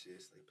city and shit.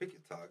 It's like pick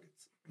your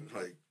targets.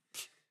 Like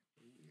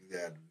you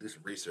gotta do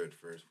some research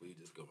first before you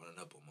just go running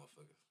up on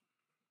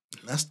motherfuckers.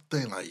 And that's the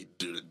thing, like,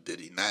 did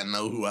he not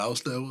know who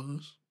else that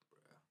was?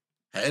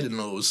 Had to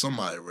know it was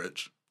somebody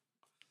rich.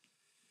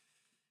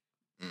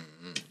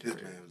 This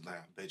man was like,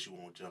 I bet you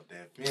won't jump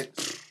that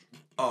fence.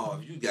 Oh,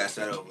 if you got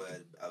shot over,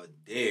 I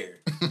would dare.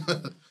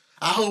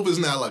 I hope it's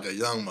not like a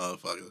young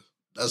motherfucker.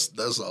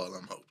 That's all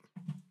I'm hoping.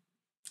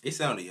 He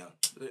sounded young.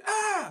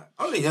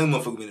 Only a young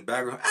motherfucker in the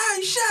background.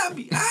 He shot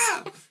me.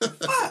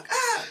 Fuck.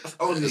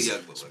 Only a young This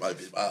motherfucker. might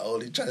be my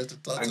only chance to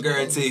talk I to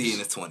guarantee he in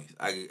the his 20s.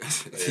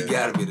 police. He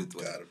gotta be in his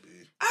 20s. Gotta be.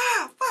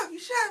 Fuck, you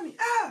shot me.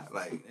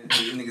 Like,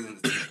 niggas in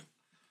his 20s.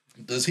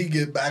 Does he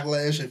get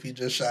backlash if he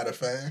just shot a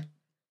fan?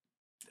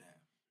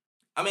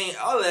 I mean,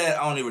 all that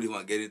I don't even really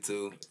want to get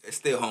into. It's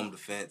still home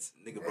defense.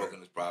 Nigga Right. broke in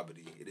his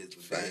property. It is what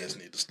it Fans is.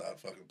 need to stop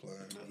fucking playing.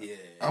 Yeah.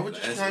 I was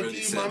just that's trying to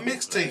really give you my simple,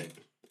 mixtape. like,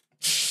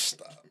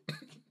 Stop.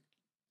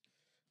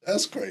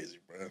 That's crazy,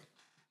 bro.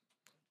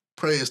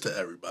 Prayers to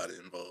everybody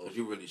involved.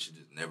 You really should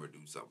just never do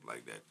something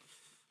like that.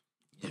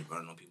 You just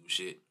running on people's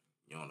shit.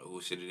 You don't know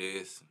who shit it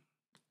is.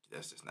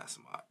 That's just not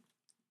smart.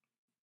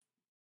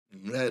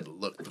 You had to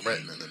look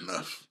threatening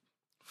enough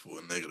for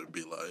a nigga to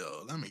be like,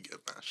 yo, let me get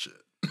my shit.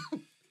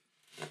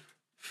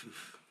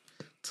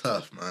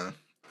 Tough, man.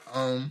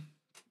 Let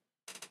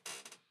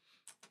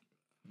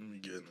me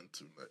get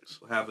into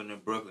next. What happened in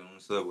Brooklyn on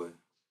the subway?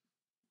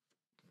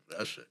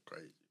 That shit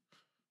crazy.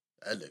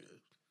 That nigga.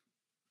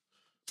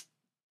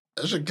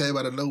 That shit came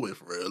out of nowhere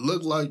for real. It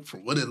looked like,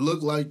 from what it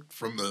looked like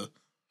from the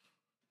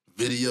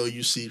video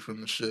you see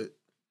from the shit,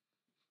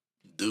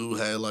 dude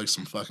had like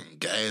some fucking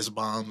gas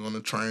bombs on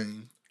the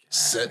train,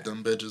 set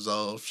them bitches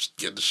off,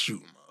 get to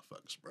shooting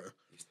motherfuckers, bro.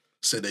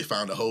 Said they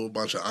found a whole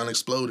bunch of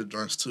unexploded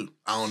joints too.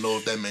 I don't know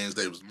if that means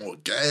they was more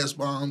gas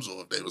bombs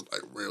or if they was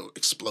like real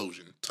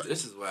explosion type.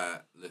 This is why.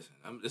 Listen,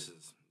 this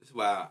is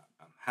why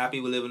I'm happy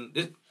with living.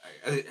 This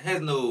it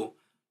has no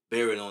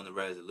bearing on the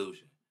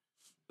resolution,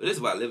 but this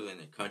is why living in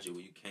a country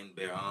where you can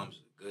bear arms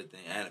is a good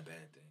thing and a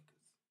bad thing.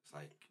 It's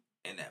like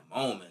in that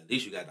moment, at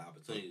least you got the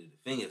opportunity to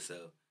defend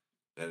yourself.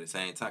 But at the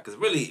same time, because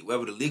really,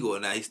 whether the legal or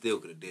not, he still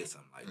could have did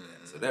something like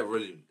that. So that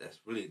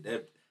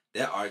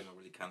argument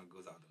really kind of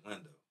goes out the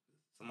window.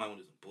 Somebody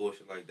want to do some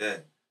bullshit like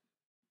that,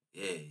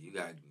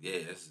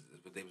 that's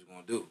what they was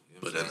gonna do. You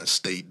know but in a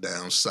state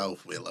down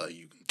south where like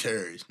you can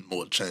carry,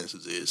 more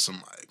chances is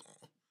somebody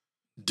gonna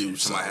do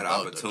something. Somebody had an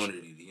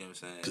opportunity. You know what I'm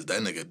saying? Because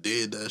that nigga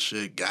did that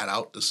shit, got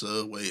out the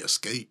subway,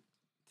 escaped,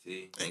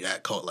 and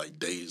got caught like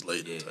days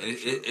later. Yeah, and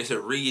it's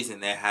a reason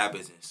that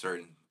happens in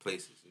certain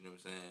places. You know what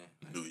I'm saying?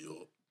 Like, New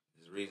York.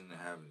 There's a reason that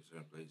happens in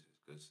certain places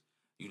because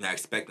you're not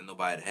expecting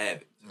nobody to have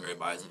it. So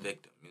everybody's a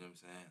victim. You know what I'm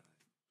saying?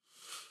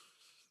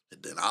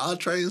 And then our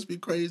trains be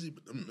crazy,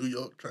 but them New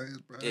York trains,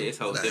 bro. Yeah, it's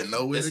whole different.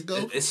 Nowhere to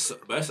go. It's a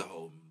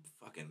whole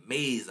fucking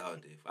maze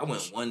out there. I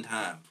went one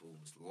time, fool,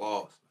 was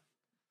lost.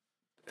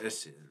 That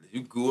shit.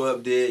 You grew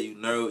up there, you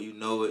know it, you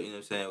know what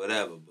I'm saying,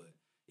 whatever. But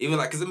even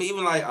like,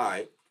 all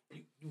right,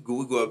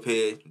 we go up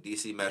here,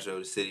 DC Metro,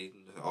 the city,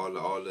 all the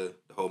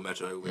whole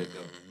metro everywhere go.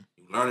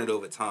 You learn it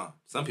over time.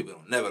 Some people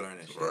don't never learn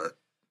that shit. Right.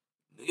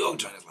 New York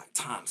joint is like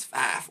times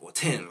 5 or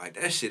 10. Like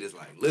that shit is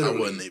like literally. I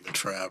wouldn't even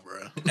try,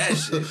 bro. That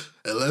shit.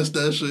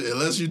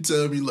 Unless you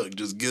tell me, look,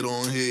 just get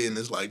on here and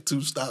it's like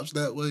 2 stops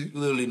that way. You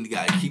literally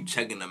gotta keep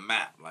checking the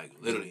map. Like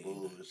literally.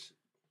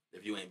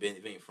 If you ain't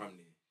from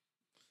there.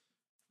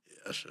 Yeah,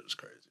 that shit is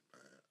crazy,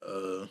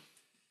 man.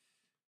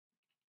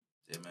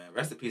 Yeah, man.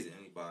 Rest in peace to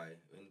anybody's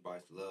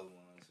loved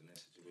ones in that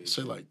situation.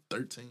 Say like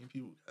 13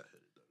 people got hit.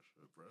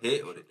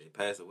 Hit or did they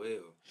pass away?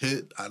 Or?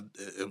 Hit.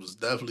 It was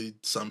definitely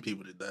some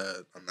people that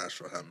died. I'm not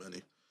sure how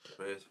many.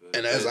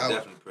 And as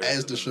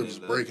the shit was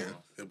breaking,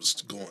 it was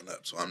going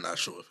up. So I'm not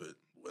sure if it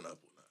went up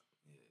or not.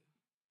 Yeah,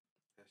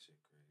 that shit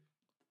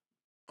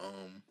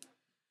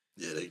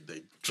crazy. Yeah,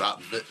 they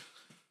dropped it.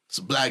 It's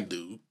a black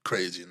dude,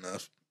 crazy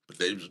enough, but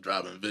they was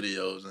dropping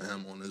videos of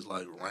him on his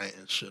like rant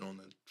and shit on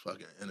the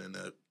fucking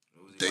internet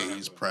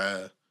days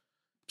prior,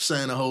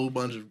 saying a whole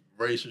bunch of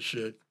racist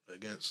shit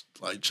against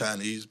like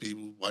Chinese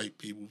people, white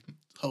people,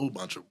 whole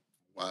bunch of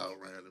wild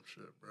random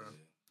shit, bro.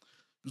 Yeah.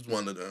 He was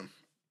one of them.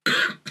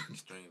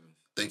 Extremists.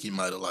 Think he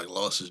might have like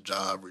lost his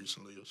job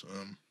recently or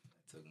something.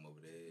 Took him over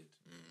the edge.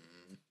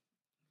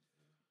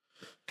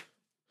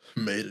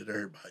 Made it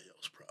everybody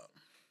else's problem.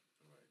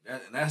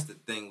 Right. And that's the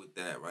thing with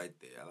that right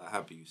there. I like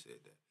how you said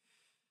that.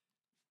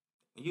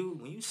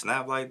 When you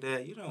snap like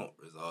that, you don't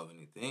resolve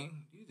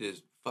anything. You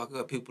just fuck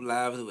up people's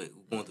lives who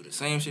going through the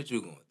same shit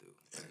you're going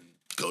through. And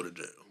go to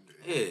jail.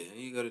 Yeah,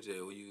 you go to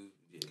jail.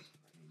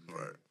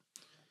 Right.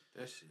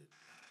 That shit.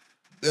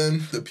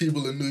 Then the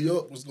people in New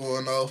York was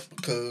going off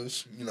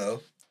because,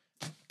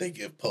 they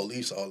give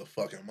police all the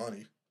fucking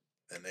money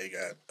and they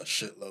got a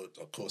shitload.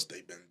 Of course,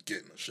 they've been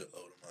getting a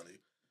shitload of money.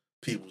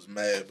 People's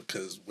mad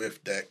because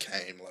with that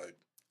came, like,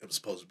 it was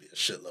supposed to be a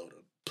shitload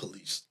of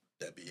police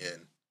that be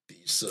in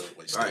these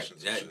subway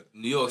stations and shit.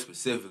 New York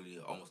specifically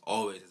almost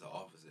always has an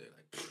officer,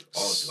 like,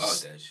 all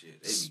throughout that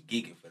shit. They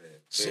be geeking for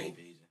that.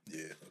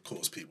 Yeah, of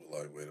course, people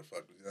like, where the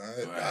fuck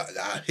was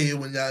I hear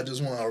when y'all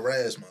just want to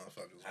harass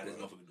motherfuckers. How this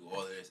motherfucker do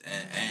all this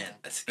and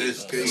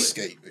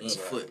escape on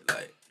foot.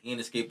 Like, he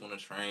didn't escape on a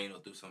train or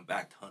through some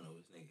back tunnel.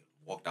 This nigga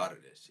walked out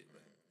of that shit,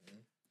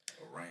 man.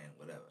 Or ran,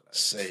 whatever. Like,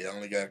 say, I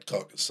only got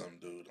caught because some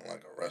dude in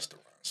like a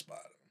restaurant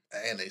spotted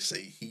him. And they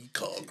say he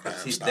called Crime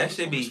Stoppers that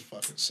should on be his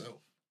fucking self.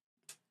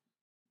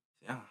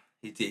 Yeah,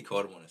 he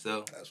called him on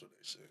himself. That's what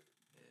they said.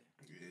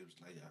 Yeah, it was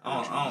like,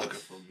 I don't looking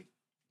for me.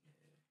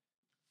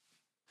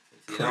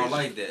 See, I don't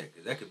like that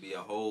because that could be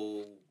a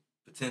whole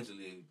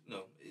potentially,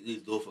 it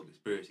leaves door for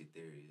conspiracy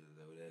theories or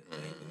that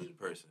could be the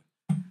person.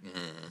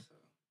 Mm-hmm.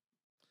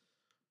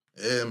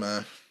 So. Yeah,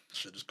 man,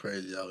 shit is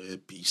crazy out here.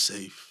 Be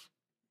safe.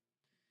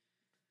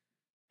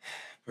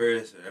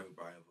 Prayers for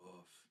everybody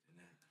involved in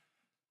that,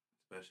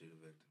 especially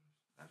the victims,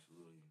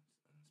 absolutely,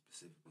 and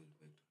specifically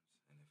the victims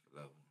and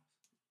their loved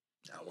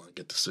ones. I want to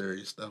get the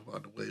serious stuff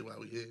out the way while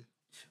we here.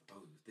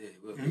 Oh,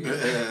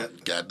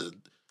 got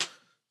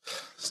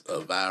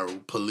a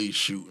viral police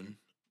shooting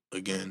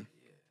again.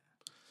 Yeah.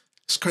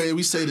 It's crazy.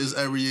 We say this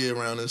every year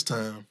around this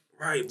time.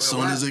 Right, but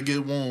soon as it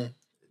get warm,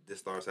 this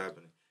starts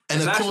happening.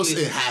 And of course,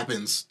 it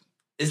happens.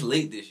 It's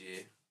late this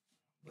year,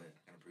 but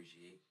I can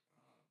appreciate.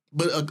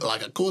 But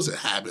of course, it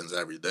happens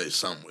every day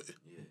somewhere.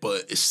 Yeah.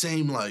 But it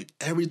seems like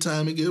every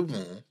time it get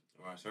warm,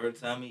 around a certain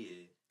time of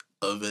year,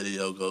 a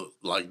video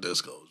like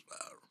this goes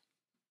viral.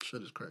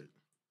 Shit is crazy.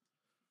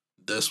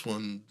 This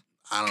one,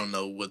 I don't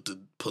know what the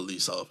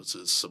police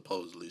officers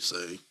supposedly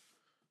say,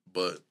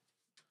 but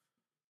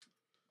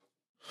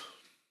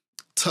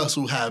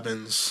tussle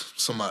happens.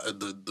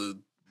 The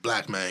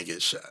black man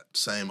gets shot.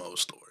 Same old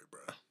story,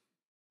 bro.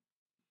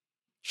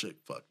 Shit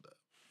fucked up.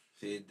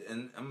 See,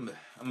 and I'm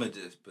gonna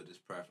just put this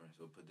preference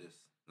or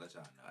let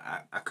y'all know.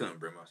 I couldn't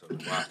bring myself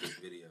to watch this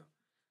video.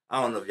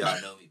 I don't know if y'all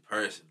know me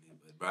personally,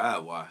 but bro, I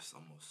watched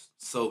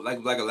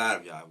like a lot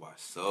of y'all, I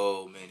watched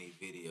so many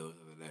videos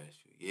over the last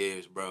few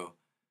years, bro.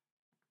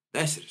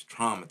 That shit is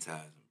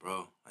traumatizing,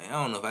 bro. Like, I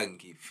don't know if I can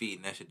keep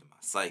feeding that shit to my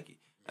psyche.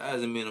 That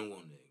doesn't mean I'm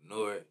going to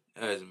ignore it.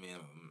 That doesn't mean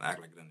I'm going to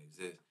act like it doesn't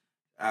exist.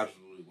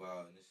 Absolutely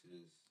wild. And this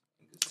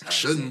shit is...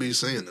 Shouldn't be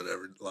seeing it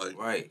every... Like,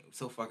 right. I'm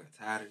so fucking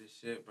tired of this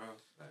shit, bro.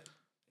 Like,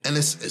 and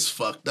it's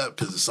fucked up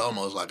because it's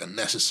almost like a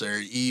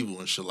necessary evil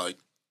and shit. Like,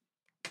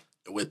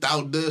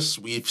 without this,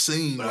 we've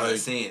seen... But like, I'm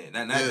seeing it.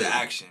 Not the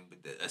action,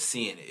 but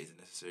seeing it is a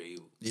necessary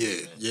evil.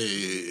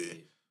 Yeah.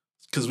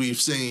 Because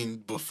we've seen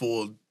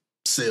before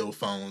cell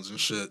phones and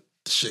shit,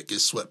 the shit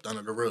gets swept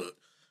under the rug.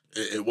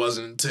 It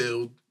wasn't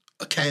until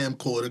a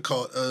camcorder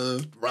caught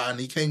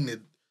Rodney King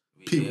that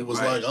people was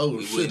like, oh,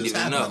 shit is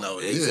happening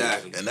out here.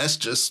 Exactly. And that's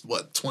just,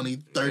 20,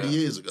 30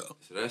 years ago.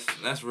 So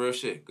that's real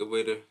shit. Good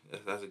way to...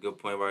 That's a good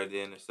point right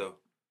there in itself.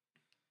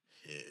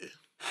 Yeah.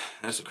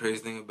 That's the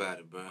crazy thing about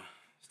it, bro.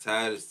 It's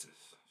tired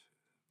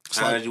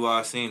as you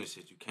all seeing this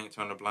shit. You can't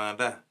turn a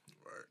blind eye.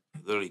 Right.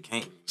 You literally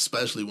can't.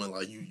 Especially when,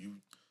 like, you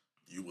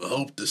would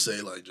hope to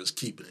say, like, just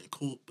keep it in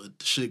court, but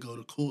the shit go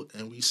to court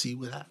and we see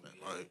what happened.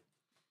 Like,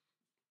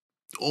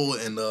 or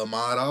in the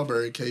Ahmaud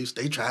Arbery case,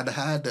 they tried to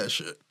hide that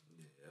shit.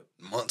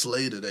 Yeah. Months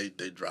later, they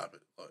drop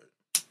it. Like,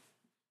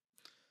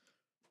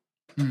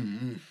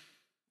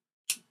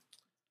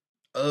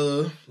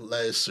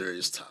 last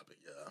serious topic,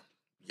 y'all.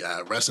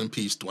 Yeah, rest in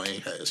peace,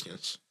 Dwayne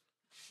Haskins.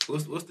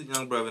 What's the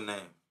young brother name?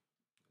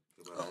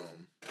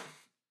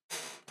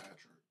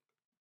 Patrick.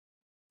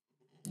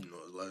 You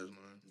know his last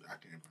name? I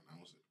can't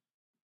pronounce it.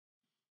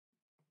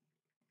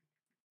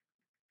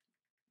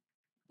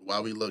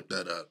 While we look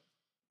that up,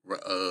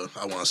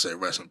 I want to say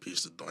rest in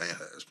peace to Dwayne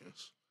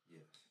Haskins.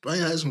 Yes.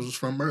 Dwayne Haskins was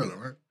from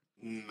Maryland, right?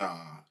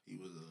 Nah, he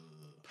was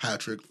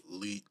Patrick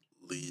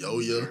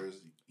Leoya.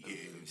 Jersey.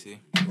 Yeah, let me see.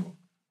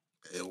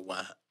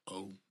 Lyoya.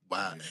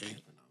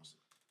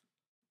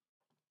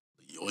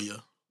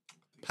 Leoya.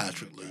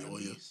 Patrick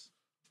Leoya.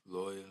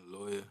 Lawyer.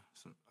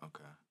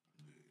 Okay.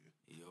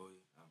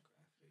 Leoya. Okay.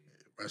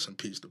 Rest in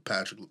peace to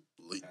Patrick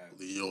Leoya. I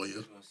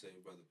was gonna say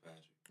brother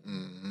Patrick. Mm-hmm.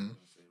 I was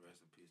gonna say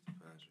rest in peace to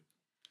Patrick.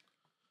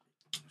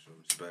 Show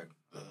respect.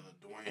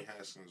 Dwayne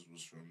Haskins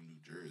was from New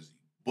Jersey,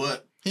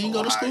 but He didn't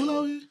go to school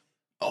out here?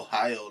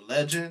 Ohio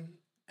legend,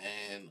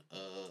 and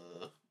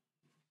let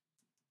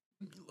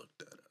me look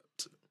that up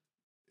too.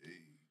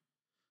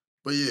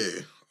 But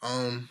yeah,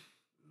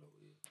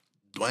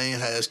 Dwayne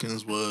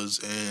Haskins was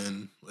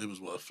in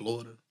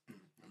Florida.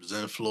 He was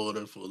in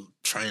Florida for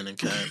training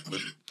camp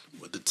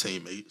with the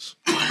teammates.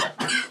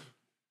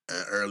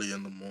 And early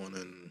in the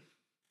morning,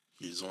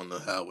 he's on the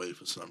highway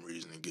for some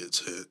reason and gets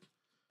hit.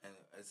 And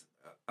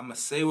I'm gonna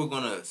say we're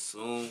gonna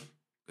assume,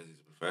 because he's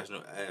a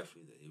professional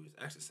athlete, that he was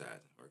exercising,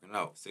 working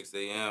out, 6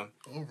 a.m.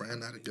 Oh,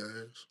 ran out of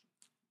gas.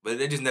 But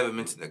they just never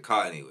mentioned the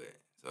car anywhere.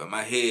 So in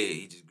my head,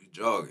 he just be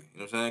jogging. You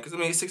know what I'm saying? Because, I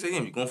mean, it's 6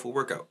 a.m. You're going for a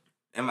workout.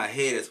 In my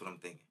head, that's what I'm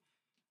thinking.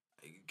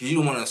 Because you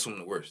don't want to assume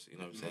the worst. You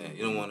know what I'm saying?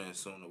 You don't want to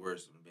assume the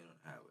worst when being on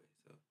the highway.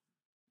 So,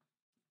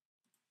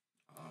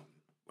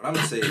 what I'm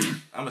going to say,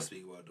 I'm going to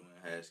speak about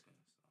Dwayne Haskins.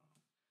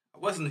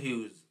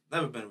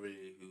 Never been really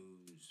a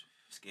huge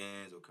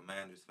Skins or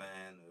Commanders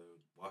fan or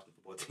Washington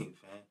football team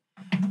fan.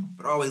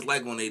 But I always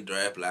like when they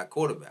draft black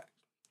quarterback.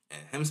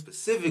 And him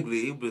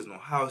specifically, he was an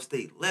Ohio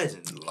State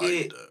legend.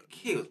 The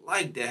kid was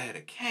like that, had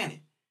a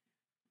cannon.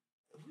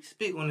 If we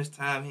speak on his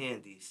time here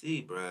in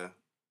D.C., bruh,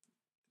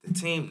 the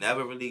team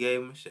never really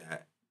gave him a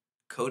shot.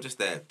 Coaching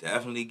staff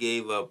definitely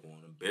gave up on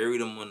him, buried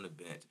him on the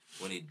bench.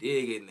 When he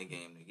did get in the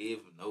game, they gave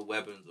him no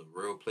weapons or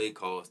real play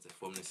calls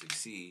for him to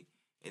succeed.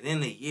 And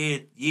then a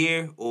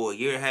year or a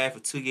year and a half or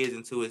 2 years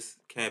into his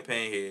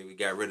campaign here, we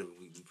got rid of him.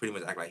 We pretty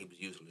much act like he was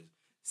useless.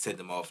 Sent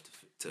him off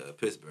to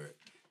Pittsburgh.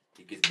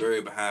 He gets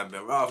buried behind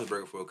Ben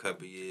Roethlisberger for a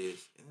couple of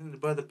years, and then the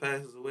brother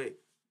passes away.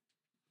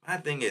 My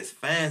thing is,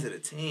 fans of the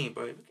team,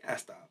 bro, we gotta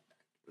stop.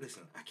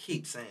 Listen, I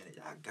keep saying it.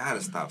 Y'all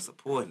gotta stop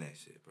supporting that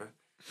shit, bro.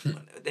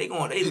 They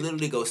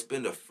literally go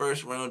spend a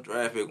first round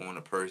draft pick on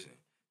a person.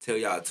 Tell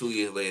y'all 2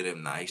 years later,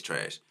 nah, he's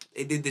trash.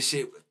 They did this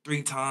shit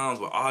 3 times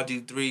with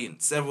RG3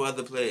 and several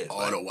other players.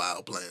 All the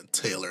while playing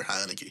Taylor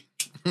Heineke.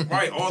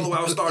 Right, all the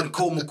while starting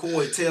Colt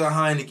McCoy, Taylor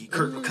Heineke,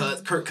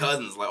 Kirk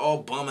Cousins, like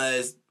all bum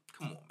ass.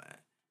 Come on, man.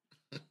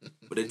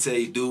 But they tell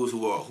you dudes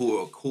who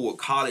are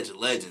college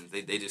legends,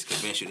 they just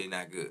convince you they're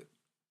not good.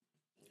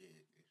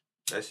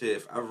 That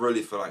shit, I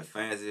really feel like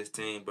fans of this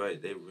team, bro,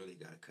 they really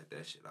gotta cut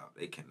that shit out.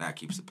 They cannot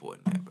keep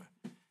supporting that, bro.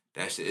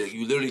 That shit,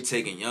 you literally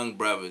taking young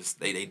brothers,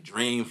 they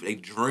dream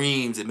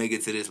to make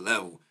it to this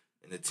level,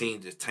 and the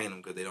team just taint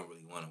them because they don't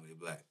really want them. They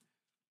black,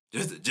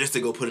 just to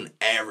go put an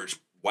average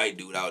white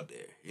dude out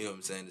there. You know what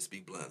I'm saying? To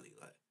speak bluntly,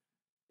 like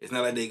it's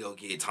not like they go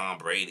get Tom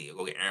Brady or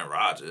go get Aaron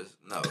Rodgers.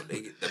 No,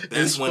 they get the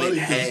best one they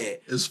had.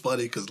 It's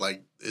funny because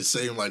like it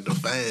seemed like the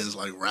fans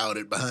like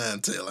routed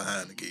behind Taylor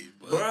Heineke,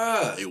 but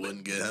bruh, they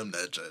wouldn't get him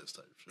that chance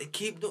type shit. They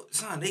keep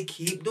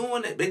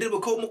doing it. They did it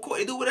with Colt McCoy.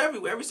 They do it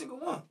every single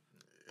one.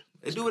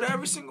 They do it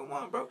every single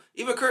one, bro.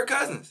 Even Kirk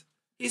Cousins.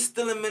 He's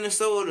still in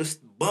Minnesota,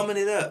 bumming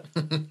it up.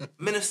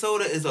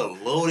 Minnesota is a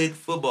loaded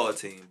football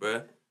team,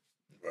 bruh.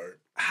 Right.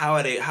 How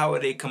are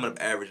they coming up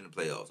average in the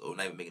playoffs or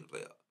not even making the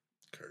playoffs?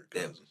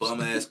 That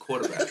bum ass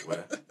quarterback,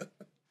 bruh.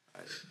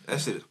 Like, that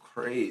shit is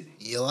crazy.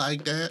 You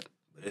like that?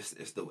 But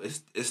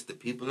it's the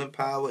people in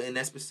power in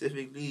that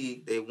specific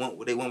league. They want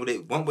what they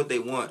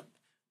want,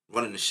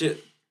 running the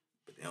ship.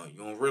 But you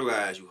don't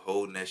realize you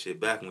holding that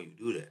shit back when you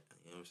do that.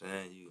 You know what I'm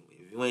saying?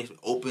 If you ain't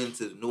open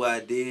to the new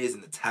ideas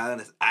and the talent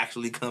that's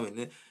actually coming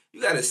in,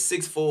 you got a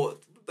 6'4",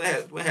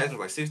 what has him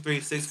like 6'3",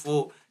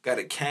 6'4", got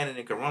a cannon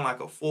and can run like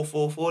a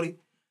 4.4 40.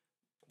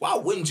 Why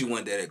wouldn't you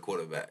want that at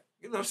quarterback?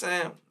 You know what I'm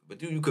saying?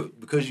 But you could,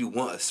 because you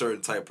want a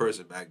certain type of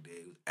person back there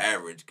who's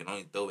average, can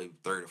only throw maybe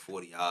 30 or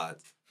 40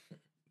 yards,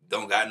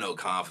 don't got no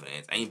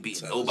confidence, ain't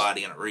beating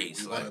nobody in a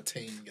race. You like, want a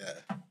team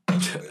guy.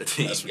 That's what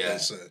they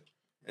said.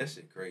 That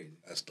shit crazy.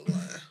 That's the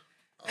line.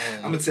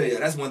 I'm gonna tell you,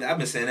 that's one. I've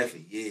been saying that for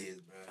years,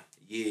 bro.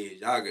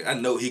 Years. I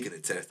know he can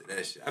attest to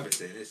that shit. I've been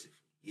saying that shit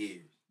for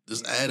years.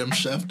 This Adam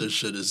Schefter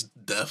shit is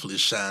definitely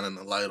shining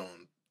a light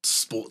on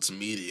sports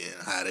media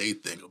and how they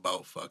think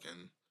about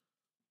fucking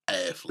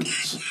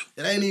athletes.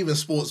 It ain't even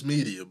sports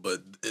media,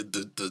 but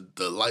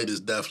the light is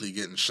definitely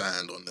getting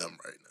shined on them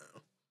right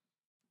now.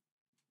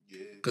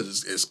 Yeah,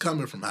 because it's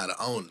coming from how the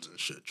owners and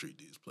shit treat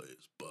these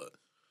players. But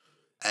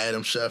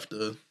Adam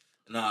Schefter,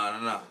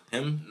 no,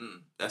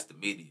 him, that's the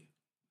media.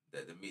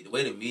 The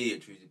way the media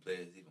treats the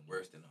players is even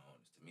worse than the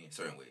owners to me in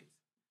certain ways.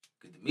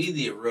 Because the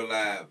media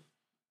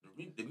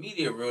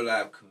real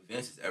life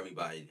convinces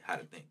everybody how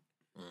to think.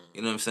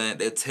 You know what I'm saying?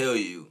 They'll tell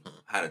you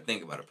how to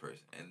think about a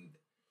person. And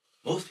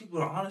most people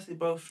are honestly,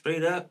 bro,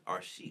 straight up,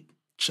 are sheep.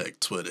 Check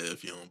Twitter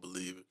if you don't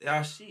believe it. They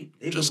are sheep.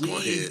 They just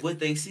believe what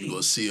they see. You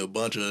will see a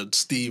bunch of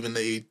Stephen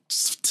A.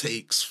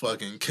 takes,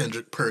 fucking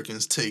Kendrick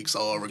Perkins takes,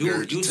 all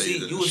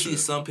regurgitated. You will see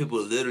some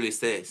people literally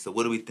say, so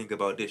what do we think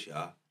about this,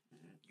 y'all?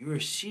 You're a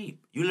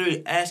sheep. You're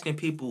literally asking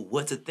people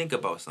what to think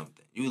about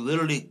something. You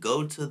literally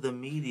go to the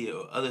media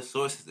or other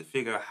sources to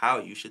figure out how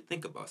you should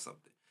think about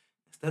something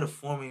instead of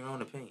forming your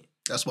own opinion.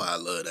 That's why I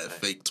love that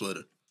fake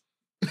Twitter.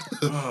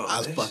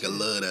 I fucking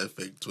love that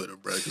fake Twitter,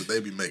 bro, because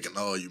they be making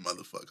all you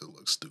motherfuckers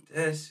look stupid.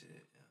 That shit.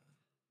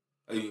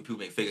 Oh, you mean people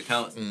make fake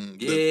accounts?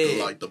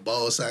 Like the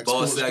Ball Sack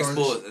Sports.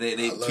 And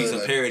they tweet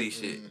some parody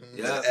shit.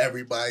 Yeah,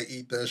 everybody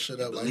eat that shit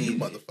up. Like, you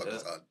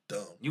motherfuckers are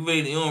dumb. You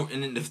don't,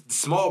 and then the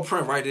small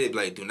print right there, be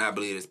like, do not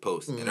believe this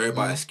post. And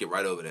everybody skip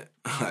right over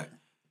that.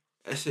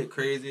 That shit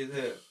crazy as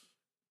hell.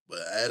 But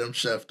Adam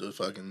Schefter,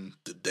 fucking,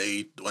 the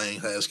day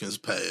Dwayne Haskins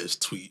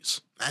passed,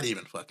 tweets. Not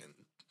even fucking,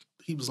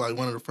 he was like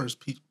one of the first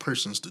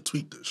persons to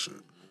tweet this shit.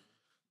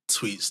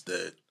 Tweets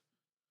that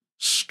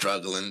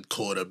struggling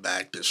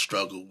quarterback that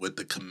struggled with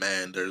the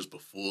Commanders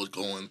before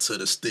going to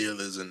the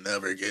Steelers and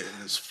never getting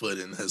his foot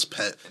in his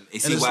pet. And you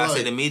see why I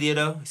say the media,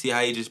 though? See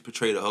how he just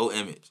portrayed the whole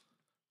image?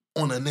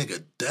 On a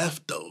nigga death,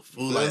 though,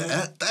 fool. Like,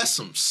 that's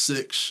some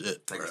sick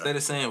shit, like, instead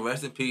of saying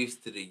rest in peace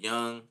to the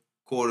young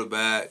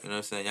quarterback, you know what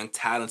I'm saying, young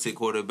talented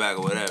quarterback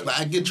or whatever. Like,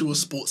 I get you a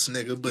sports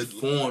nigga, but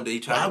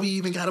why we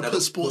even gotta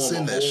put sports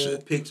in that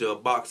shit? Picture a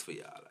box for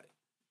y'all. Like,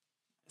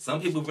 some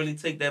people really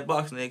take that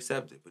box and they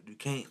accept it, but you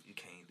can't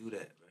do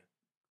that, bro.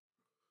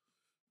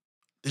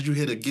 Did you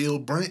hear the Gil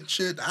Brandt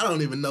shit? I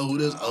don't even know who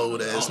this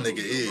old ass nigga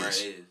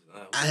is.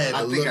 I had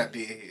to look. I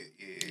did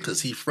hear.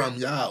 Cause he from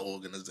y'all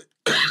organization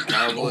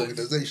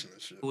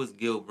and shit. Who is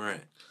Gil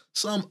Brandt?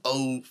 Some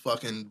old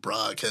fucking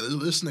broadcaster.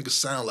 This nigga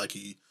sound like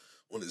he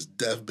on his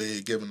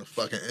deathbed giving a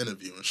fucking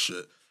interview and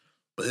shit.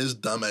 But his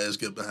dumb ass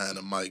get behind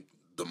the mic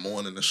the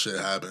morning the shit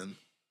happened.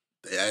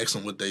 They asked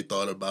him what they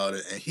thought about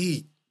it, and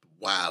he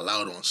wild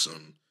out on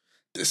some,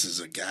 this is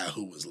a guy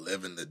who was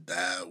living to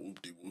die,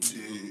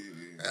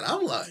 whoop-de-whoop-de-whoop. And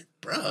I'm like,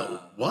 bro,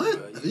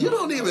 what? Bro, you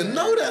don't even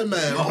know that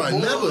man. I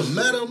never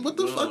met him. What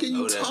the fuck are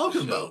you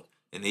talking about?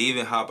 And they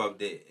even hop up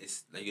there.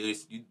 It's like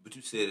but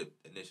you said it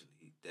initially.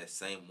 That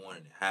same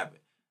morning it happened.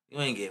 You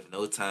ain't give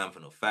no time for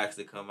no facts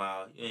to come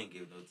out. You ain't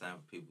give no time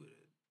for people to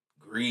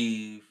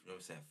grieve. You know what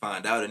I'm saying?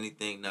 Find out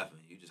anything, nothing.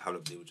 You just hop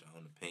up there with your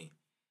own opinion.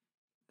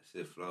 That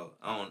shit flawed.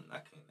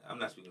 I'm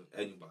not speaking of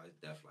anybody's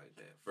death like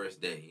that.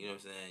 First day, you know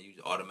what I'm saying? You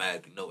just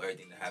automatically know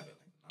everything that happened.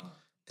 Like, nah.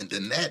 And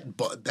then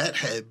that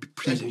had people.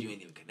 Especially if you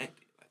ain't even connected.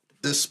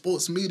 The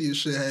sports media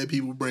shit had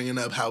people bringing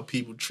up how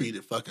people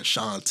treated fucking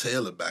Sean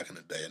Taylor back in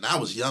the day, and I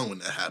was young when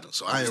that happened,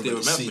 so I ain't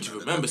really see. But you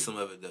remember some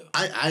of it though.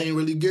 I ain't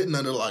really getting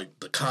none of like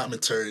the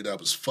commentary that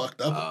was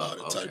fucked up about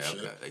it type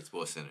shit. Like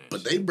Sports Center.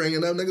 But they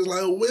bringing up niggas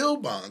like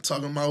Wilbon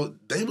talking about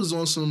they was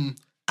on some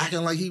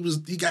acting like he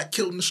got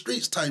killed in the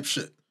streets type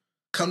shit.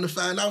 Come to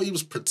find out he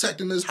was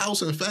protecting his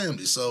house and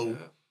family. So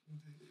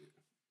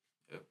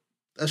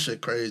that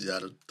shit crazy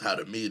how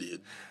the media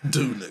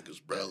do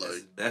niggas, bro.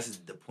 Like that's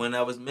the point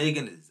I was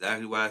making.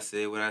 Exactly why I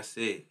said what I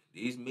said.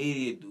 These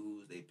media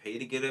dudes, they pay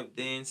to get up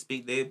there and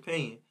speak their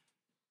opinion.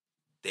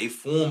 They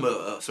form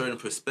a certain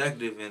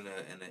perspective and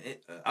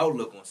an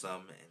outlook on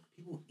something, and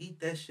people eat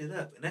that shit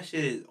up. And that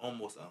shit is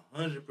almost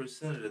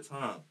 100% of the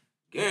time,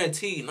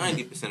 guaranteed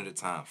 90% of the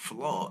time,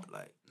 flawed.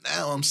 Like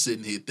now, I'm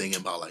sitting here thinking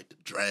about like the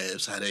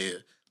drafts, how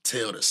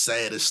tell the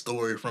saddest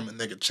story from a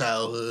nigga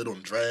childhood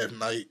on draft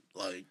night.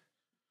 Like,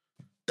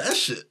 that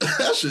shit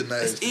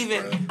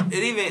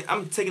nasty,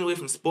 I'm taking away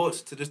from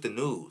sports to just the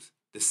news.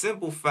 The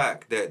simple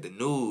fact that the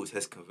news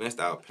has convinced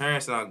our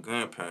parents and our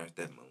grandparents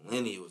that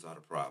millennials are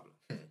the problem.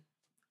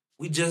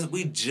 We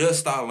just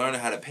started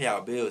learning how to pay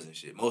our bills and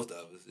shit. Most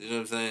of us, you know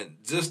what I'm saying?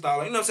 Just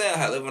started, you know what I'm saying?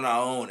 How to live on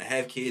our own and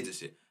have kids and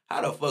shit.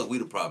 How the fuck we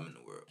the problem in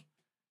the world?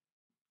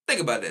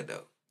 Think about that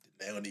though.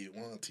 They don't even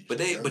want to teach.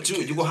 But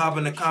you go hop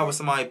in the car with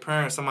somebody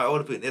parents, somebody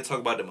older people, and they talk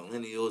about the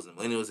millennials and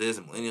millennials this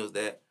and millennials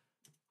that.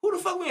 Who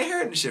the fuck we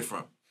inheriting this shit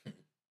from?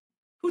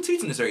 Who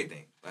teaching us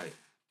everything? Like,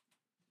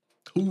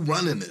 who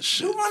running this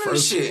shit? Who running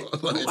this shit?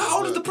 How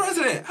old is the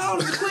president? How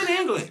old is the Queen of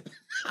England?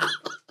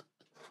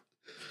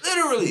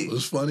 Literally.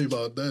 What's funny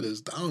about that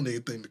is I don't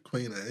even think the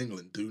Queen of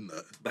England do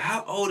nothing. But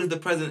how old is the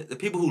president? The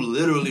people who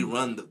literally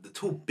run the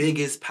two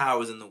biggest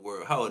powers in the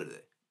world, how old are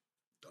they?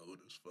 Old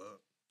as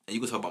fuck. And you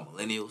can talk about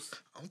millennials?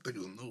 I don't think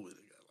there's no way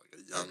they got like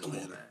a young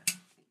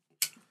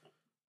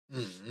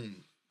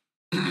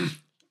leader.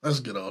 Let's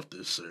get off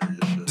this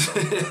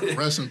serious shit.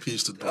 Rest in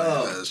peace to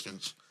Dwayne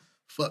Haskins.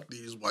 Fuck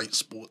these white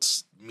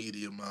sports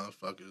media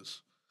motherfuckers.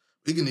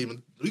 We can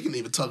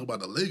even talk about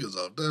the Lakers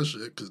off that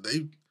shit because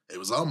it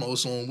was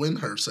almost on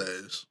Windhurst's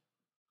ass.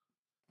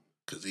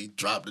 Because he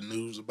dropped the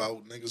news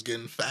about niggas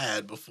getting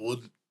fired before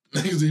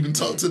niggas even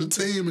talked to the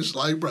team. It's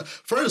like, bro,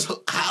 first,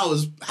 how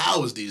is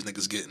these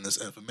niggas getting this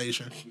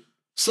information?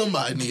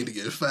 Somebody need to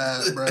get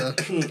fired, bro.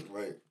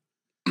 Right.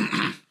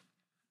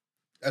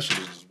 That shit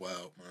is just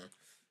wild, man.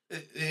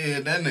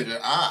 Yeah, that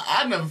nigga,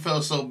 I never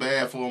felt so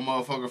bad for a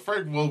motherfucker.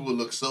 Frank Vogel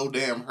looked so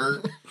damn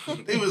hurt.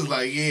 He was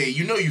like, yeah,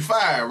 you know you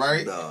fired,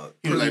 right? Dog.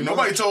 He was like,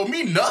 nobody told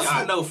me nothing.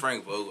 I know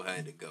Frank Vogel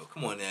had to go.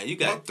 Come on now. You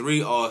got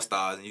 3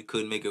 All-Stars and you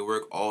couldn't make it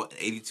work all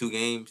 82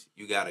 games.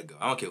 You gotta go.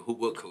 I don't care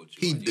what coach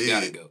you did. You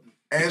gotta go.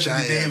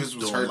 Anthony Davis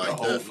was hurt the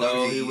whole fucking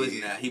No, he was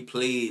not. He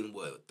played in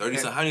what,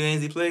 30-something? How many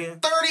games he played in?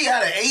 30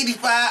 out of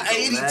 85,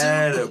 82. Don't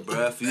matter,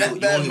 bro. If you only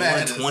won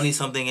matters.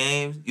 20-something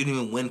games, you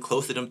didn't even win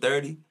close to them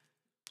 30.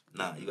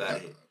 Nah, you got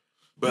it.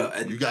 Bro,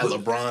 you got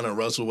LeBron and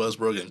Russell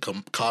Westbrook and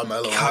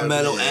Carmelo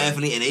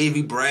Anthony and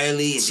A.V.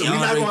 Bradley and so DeAndre we're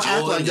not gonna act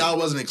like Jordan. y'all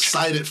wasn't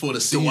excited for the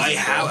season. Dwight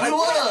Howard.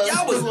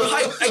 Y'all was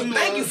hyped.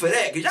 Thank you for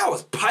that, because y'all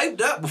was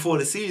piped up before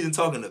the season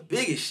talking the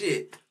biggest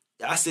shit.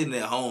 Y'all sitting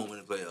at home in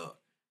the playoff.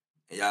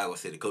 And y'all gonna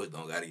say the coach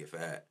don't gotta get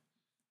fired.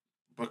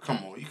 But come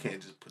on, you can't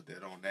just put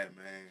that on that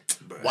man.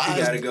 Bro, he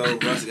gotta go.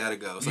 Russ gotta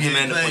go. So him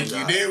and the point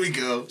guard. There we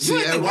go.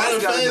 See, and why the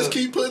fans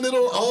keep putting it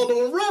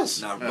on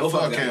Russ? Nah, both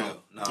of them gotta go.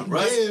 Nah,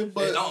 Russ. Yeah,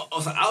 but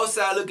on some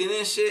outside looking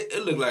in shit,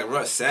 it looked like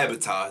Russ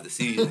sabotaged the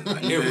season.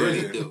 Like, it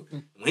really do.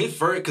 When he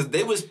first, because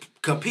they was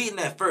competing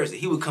at first,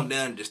 and he would come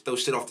down and just throw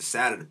shit off the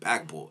side of the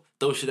backboard,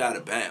 throw shit out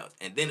of bounds,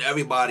 and then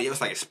everybody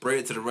else like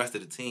spread to the rest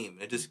of the team,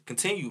 and it just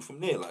continued from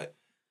there. Like.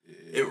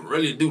 It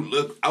really do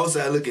look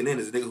outside looking in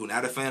as a nigga who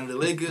not a fan of the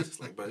Lakers. It's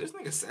like, bro, this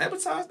nigga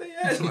sabotaged their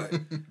ass. Like,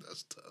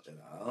 that's tough.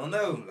 I don't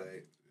know.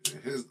 Like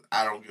his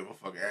I don't give a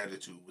fuck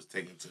attitude was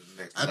taken to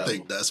the next level. I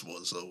think that's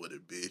what so would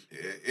it be.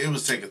 It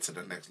was taken to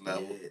the next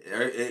level. Yeah,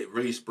 it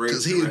really spread.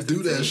 Because he would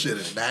do that shit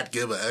and not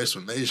give an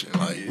explanation.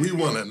 Like, we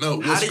want to know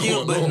what's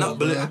going on.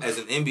 But as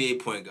an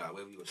NBA point guard,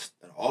 whether you're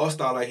an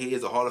all-star like he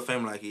is, a Hall of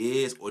Famer like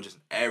he is, or just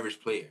an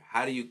average player,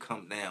 how do you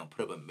come down,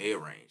 put up a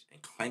mid-range,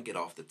 and clank it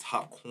off the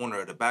top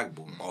corner of the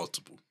backboard?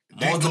 Multiple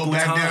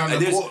times.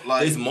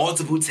 There's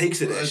multiple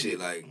takes of that shit.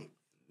 Like,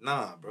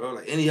 nah, bro.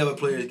 Like, any other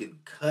player is getting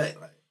cut.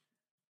 Like,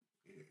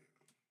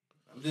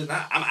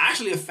 I'm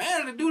actually a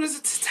fan of the dude. His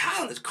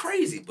talent is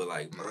crazy, but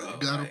like, bro, you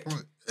got a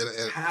point.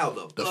 And how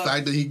the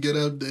fact that he get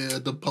up there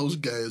at the post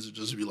games and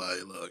just be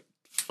like, look,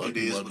 fuck it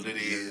is what it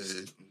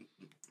is.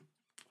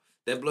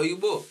 That blow you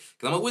both.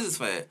 Cause I'm a Wizards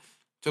fan.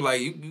 So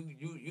like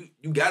you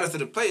got us to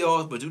the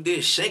playoffs, but you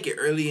did shake it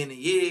early in the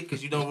year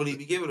because you don't really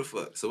be giving a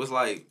fuck. So it's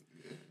like,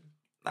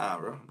 nah,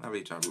 bro, I'm not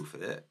really trying to root for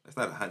that. That's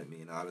not $100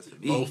 million for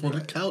me. Both on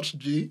the couch,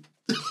 G.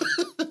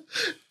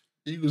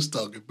 He was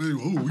talking big.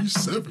 Oh, we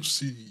 7th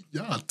seed.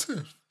 Y'all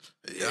 10th.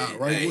 Yeah,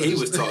 right. Hey, he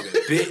was talking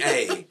big.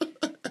 Hey,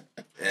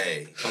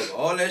 talking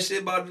all that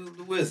shit about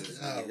the Wizards.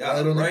 Y'all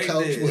right on the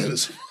couch there, with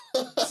us.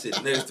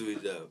 sitting next to each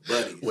other,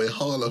 buddies. With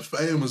Hall of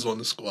Famers on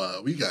the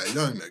squad, we got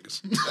young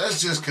niggas.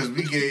 That's just because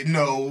we get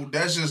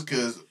That's just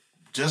because,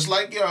 just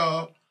like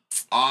y'all,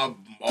 our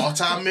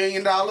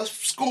multi-million-dollar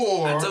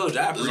score. I told you,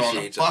 I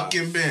appreciate y'all.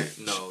 Fucking bench.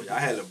 No, y'all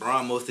had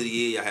LeBron most of the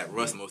year. Y'all had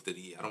Russ most of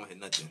the year. I don't hit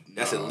nothing.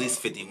 That's at least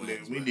 50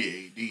 wins. We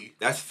need AD.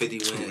 That's 50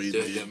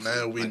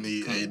 wins. We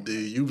need AD.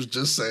 You was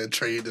just saying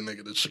trade the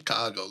nigga to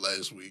Chicago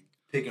last week.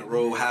 Pick and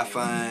roll, high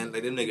fine.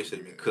 Like, them niggas should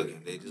have been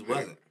cooking. They just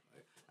wasn't.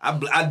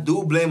 I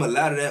do blame a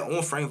lot of that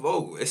on Frank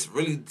Vogel. It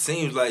really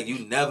seems like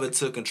you never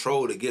took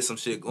control to get some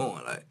shit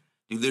going. Like,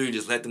 you literally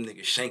just let them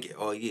niggas shank it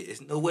all year.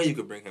 There's no way you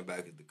could bring him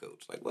back as the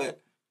coach. Like,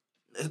 what?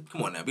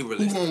 Come on now, be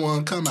realistic. Who gonna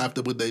want to come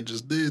after what they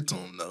just did to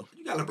him, though?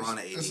 You got LeBron and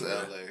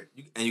AD,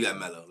 and you got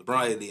Melo.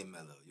 LeBron, AD, and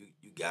Melo.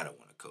 You gotta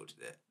want to coach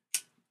that.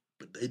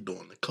 But they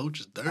doing the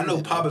coaches dirty. I know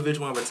Popovich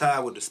want to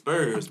retire with the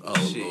Spurs. Oh,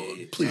 shit.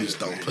 Lord, please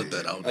don't put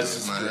that out there,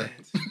 man.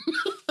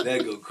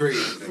 That go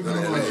crazy. Go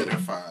to LA in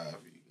 5.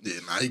 Yeah,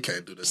 nah, he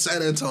can't do that.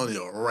 San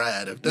Antonio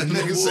rad if that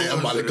nigga say I'm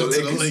about to go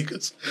to the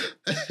Lakers.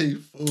 Hey,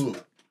 fool.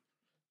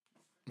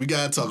 We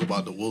gotta talk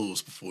about the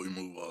Wolves before we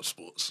move off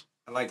sports.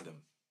 I like them.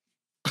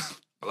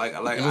 I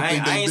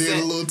think they ain't did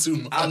saying, a little too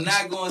much. I'm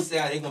not gonna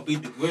say they gonna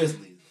beat the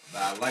Grizzlies,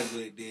 but I like what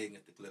they did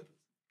against the Clippers.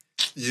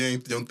 You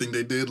don't think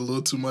they did a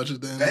little too much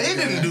at the end? They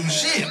didn't do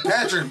shit.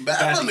 Patrick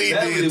Beverly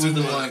did was too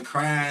the much. one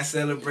crying,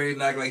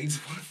 celebrating, acting like he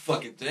just won a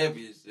fucking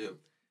championship.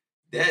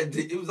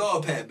 It was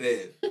all Pat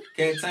Bev.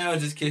 Cat Town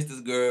just kissed this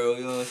girl,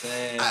 you know what I'm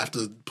saying?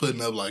 After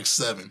putting up like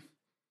 7.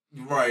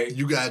 Right.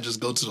 You gotta just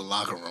go to the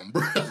locker room,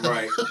 bro.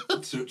 Right.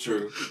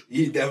 True.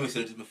 He definitely should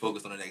have just been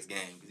focused on the next game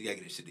because he gotta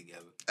get his shit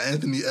together.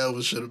 Anthony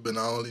Edwards should have been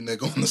the only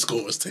nigga on the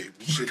scores table.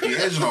 Shit,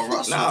 D'Angelo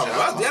Russell.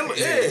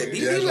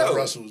 D'Angelo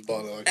Russell was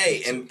balling like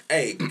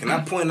Hey, can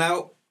I point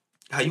out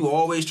how you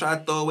always try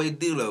to throw away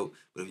D'Lo,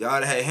 but if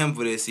y'all had him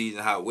for this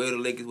season, how well the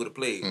Lakers would have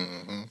played.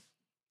 Mm-hmm.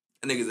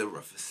 That nigga's a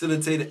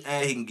facilitator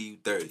and he can give you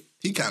 30.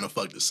 He kind of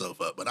fucked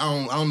himself up, but I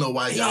don't know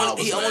why y'all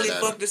was He mad only at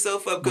him. fucked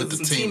himself up because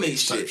of some teammate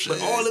shit. But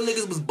yeah. all them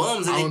niggas was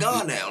bums and they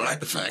gone now.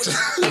 Like the facts.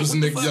 It was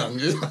Nick Young.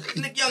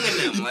 Nick Young and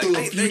them. You Like, threw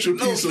a future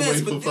no piece away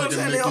offense, for but you know what I'm fucking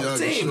saying? Nick They off Young the and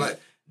team. shit. Like,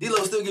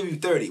 D-Lo still give you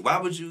 30. Why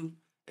would you,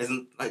 as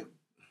in, like,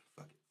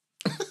 fuck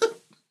it.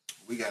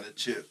 We got a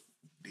chip.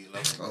 D-Lo.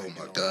 Oh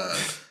my God.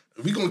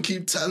 We gonna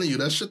keep telling you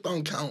that shit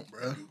don't count,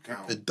 bro. You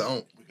count. It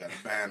don't. We got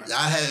a banner. Y'all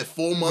had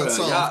 4 months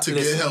Bruh, off to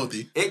listen, get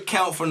healthy. It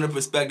count from the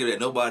perspective that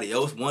nobody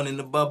else won in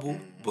the bubble,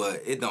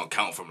 but it don't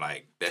count from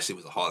like that shit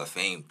was a Hall of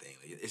Fame thing.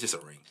 Like, it's just a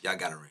ring. Y'all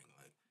got a ring.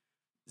 Like,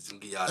 just gonna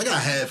give y'all. I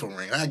got half a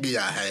ring. I give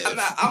y'all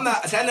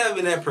half. I've never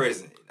been that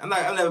person. I've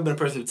never been a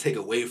person who take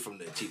away from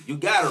the chief. You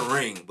got a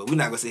ring, but we're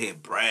not gonna sit here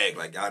and brag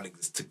like y'all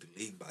niggas took the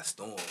league by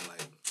storm.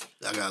 Like,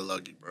 Y'all got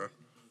lucky, bro.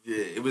 yeah,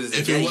 it was.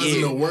 If it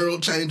wasn't a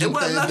world changing it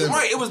wasn't lucky, pandemic.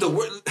 right? It was the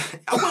world.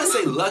 I wouldn't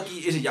say lucky.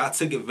 It's just y'all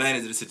took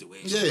advantage of the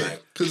situation. Yeah,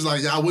 Like, because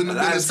like y'all wouldn't a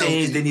have lot been of as teams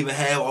healthy. didn't even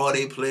have all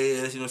their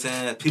players. You know what I'm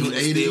saying? People Do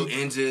were 80 still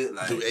injured.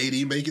 Like, Do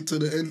AD make it to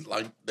the end,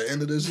 like the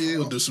end of this year,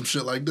 or do some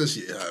shit like this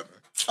year happen?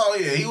 Oh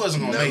yeah, he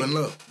wasn't gonna Never make it.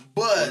 know. who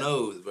But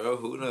knows, bro?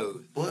 Who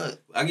knows? but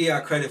I give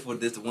y'all credit for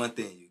this one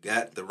thing. You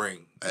got the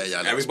ring. Hey,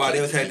 y'all Everybody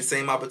niggas else had played the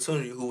same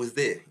opportunity who was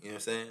there. You know what I'm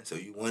saying? So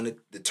you won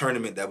the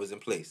tournament that was in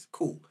place.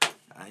 Cool.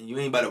 You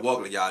ain't about to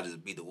walk like y'all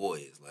just beat the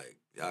Warriors. Like,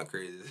 y'all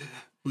crazy.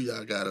 Who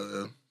y'all got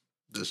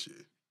this year?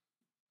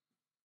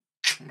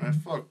 man,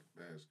 fuck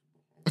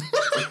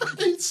basketball.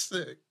 He's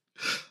sick.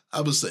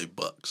 I would say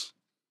Bucks.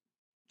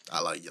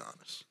 I like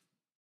Giannis.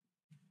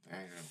 Damn.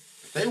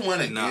 If they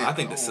win again, No, I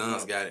think the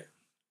Suns got it.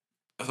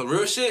 Some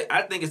real shit,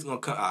 I think it's going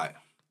to come. All right.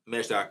 Let me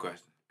ask y'all a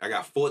question. I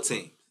got 4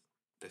 teams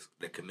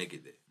that can make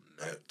it there.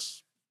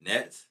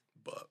 Nets,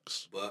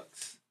 Bucks.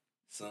 Bucks,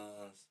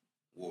 Suns,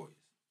 Warriors.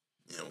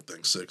 You don't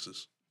think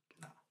Sixers?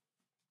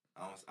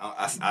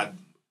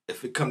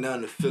 If it come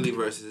down to Philly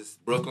versus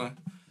Brooklyn,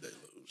 They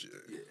lose,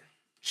 yeah.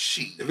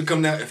 Shit. if it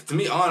come down, to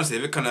me, honestly,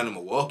 if it come down to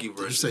Milwaukee Did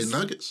you versus say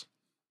Nuggets?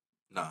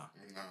 Nah,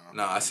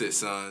 I said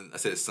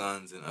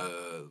Suns and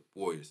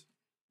Warriors.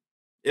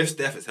 If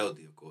Steph is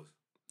healthy, of course.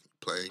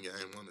 Playing game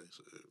one, they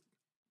said.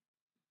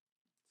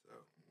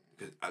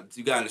 So,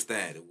 you gotta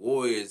understand, the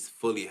Warriors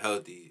fully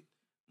healthy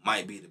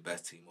might be the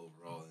best team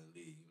overall in the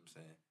league. You know what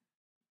I'm saying?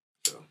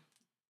 So,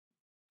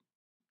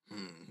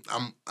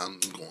 I'm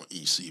going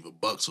East, either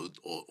Bucks or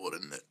the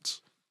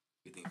Nets.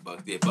 you think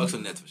Bucks? Yeah, Bucks or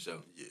Nets for sure.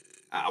 Yeah.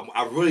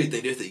 I really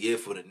think this is the year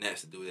for the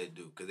Nets to do what they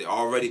do because they're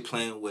already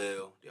playing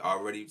well. They're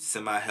already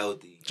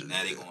semi-healthy.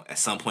 Now they going at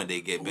some point they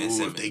get Ben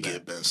Simmons. If they back.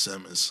 get Ben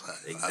Simmons,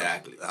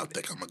 Exactly. I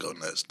think I'm gonna go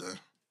Nets then.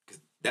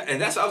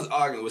 And that's what I was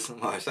arguing with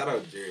somebody. Shout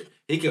out to Jared.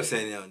 He kept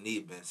saying they don't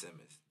need Ben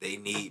Simmons. They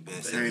need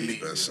Ben Simmons. need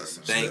Ben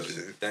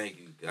Simmons. Thank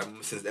you.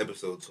 I'm since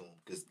episode 2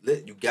 because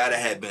you gotta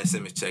have Ben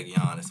Simmons check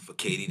Giannis for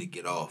KD to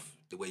get off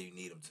the way you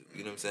need him to.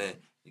 You know what I'm saying?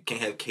 You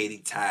can't have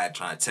KD tied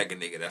trying to check a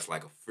nigga that's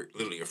like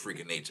literally a freak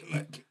of nature.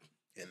 Like,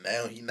 And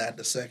now he not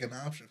the second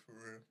option for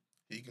real.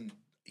 He can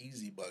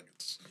easy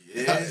buckets.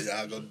 Yeah.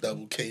 Y'all go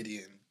double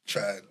KD and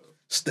try and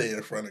stay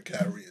in front of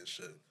Kyrie and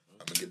shit.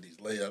 I'm gonna get these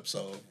layups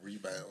off,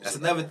 rebounds. that's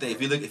another thing.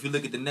 If you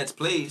look at the Nets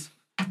plays,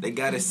 they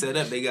got it set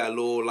up. They got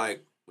little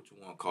like what you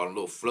want to call them,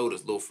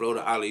 little floater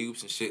alley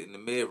oops and shit in the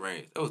mid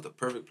range. That was the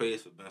perfect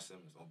plays for Ben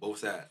Simmons on both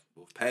sides,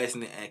 both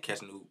passing it and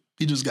catching the hoop.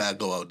 He just gotta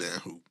go out there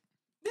and hoop.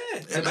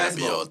 Yeah, And not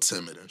be all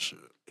timid and shit.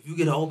 If you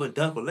get an open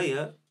dunk or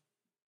layup,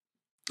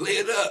 lay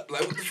it up.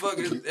 Like what the fuck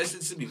is that?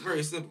 Shit should be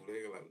very simple. Nigga.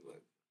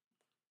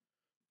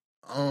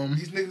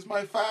 These niggas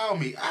might foul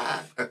me.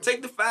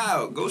 Take the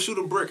foul. Go shoot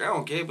a brick. I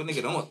don't care, but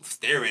nigga, don't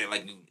stare at it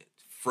like you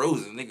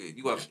frozen. Nigga,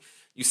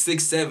 you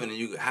 6'7" and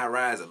you high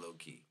rise a low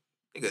key.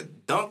 Nigga,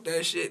 dunk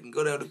that shit and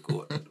go down the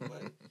court.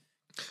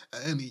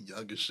 And he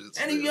young as shit.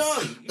 And he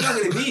young. You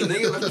younger than me,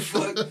 nigga. What the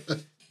fuck?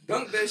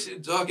 Dunk that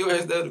shit, jog your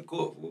ass down the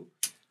court, fool.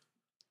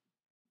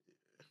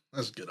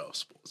 Let's get off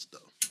sports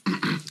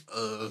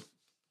though.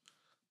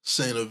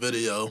 Seen a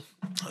video,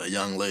 a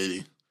young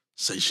lady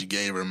say she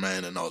gave her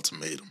man an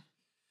ultimatum.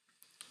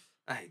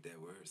 I hate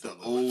that word.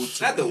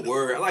 Not the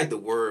word. I like the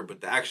word, but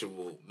the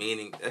actual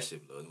meaning, that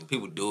shit blows. When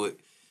people do it,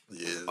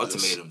 Yeah,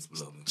 Ultimatums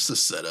below me. It's a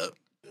setup.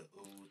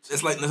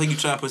 It's like you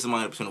trying to put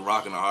somebody between a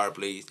rock and a hard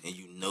place, and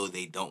you know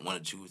they don't want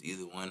to choose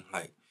either one.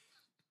 Like,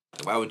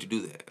 why would you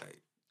do that?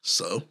 Like,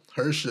 so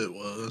her shit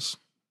was,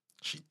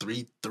 she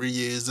three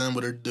years in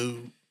with her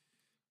dude,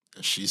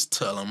 and she's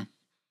telling him,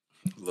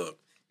 look,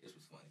 this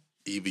was funny.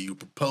 Either you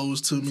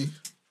propose to me,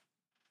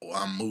 or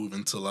I'm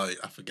moving to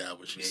I forgot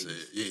what she said.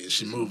 Yeah,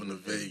 she moving to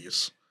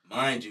Vegas.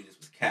 Mind you, this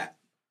was cap.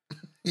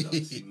 So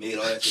she made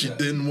all that shit She up.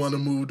 didn't want to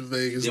move to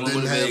Vegas. Didn't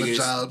have Vegas,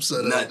 a job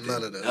set up.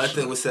 None of that.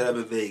 Nothing was set up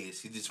in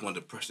Vegas. She just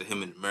wanted to pressure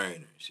him into marrying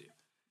her and shit.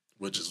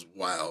 Which is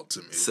wild to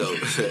me. So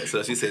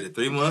she said the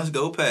 3 months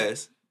go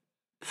past,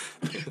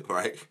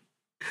 right?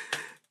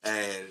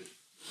 And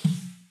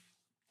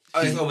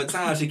over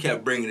time she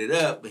kept bringing it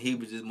up, but he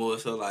was just more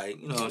so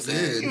like, you know what I'm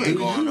saying? You ain't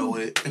going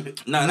nowhere.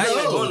 Not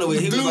even going nowhere.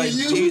 He was like,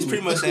 he was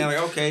pretty much saying like,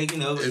 okay, do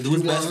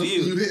what's best for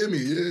you. You hear me?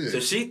 Yeah. So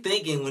she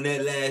thinking when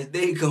that last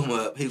day come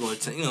up, he gonna,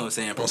 you know what I'm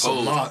saying, propose. On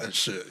some Martin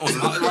shit. On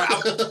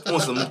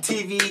some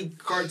TV,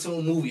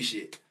 cartoon, movie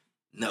shit.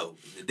 No.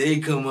 The day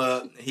come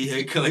up,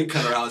 he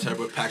come around her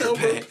with pack her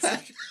pants.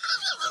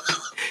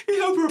 He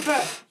helped her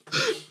pack.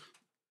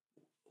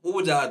 What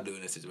would y'all do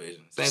in this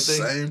situation? Same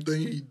thing? Same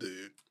thing he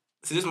did.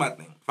 See, this is my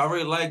thing. If I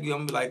really like you, I'm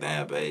gonna be like,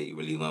 damn, babe, you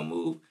really wanna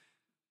move?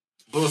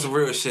 But on some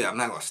real shit, I'm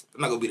not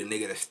gonna be the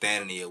nigga that's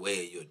standing in your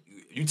way.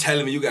 You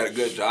telling me you got a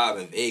good job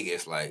in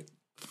Vegas, like,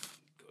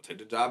 go take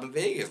the job in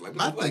Vegas. Like,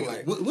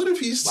 what if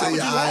he say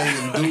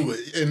I didn't do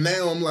it, and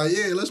now I'm like,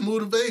 yeah, let's move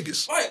to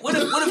Vegas. Right. What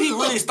if he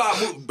really start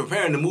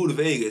preparing to move to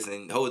Vegas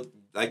and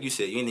like you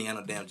said, you ain't got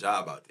no damn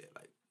job out there?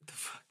 Like, what the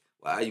fuck?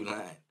 Why are you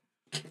lying?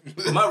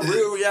 But my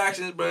real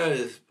reactions, bro,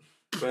 is,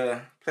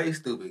 play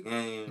stupid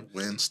game.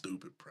 Win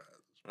stupid prizes.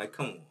 Like,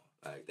 come on.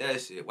 Like, that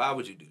shit. Why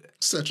would you do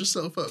that? Set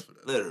yourself up for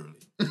that.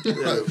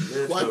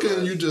 Literally. Why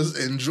couldn't you just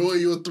enjoy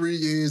your 3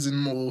 years and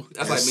more?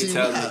 That's like me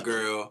telling a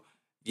girl,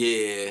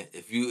 yeah,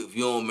 if you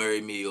don't marry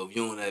me or if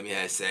you don't let me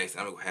have sex,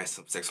 I'm going to have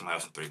some sex with somebody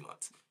else in 3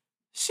 months.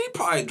 She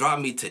probably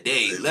dropped me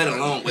today, let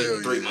alone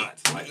wait 3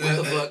 months. Like, what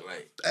the fuck?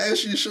 Like, as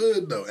she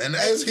should, though. And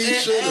as he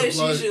should. As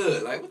she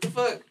should. Like, what the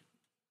fuck?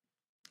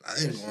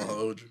 I ain't going to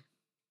hold you.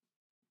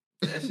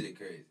 That shit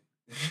crazy.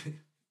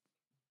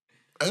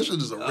 That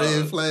shit is a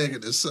red flag in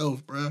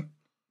itself, bro.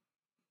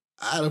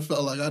 I'd have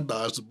felt like I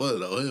dodged the bullet,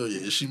 though. Hell yeah,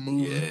 is she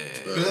moving?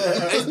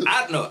 Yeah.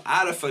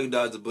 I'd have felt you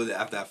dodged the bullet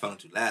after I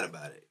found you lied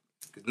about it.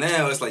 Because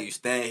now it's like you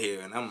stand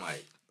here and I'm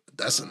like...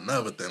 That's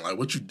another thing. Like,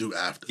 what you do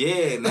after?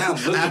 Yeah, now I'm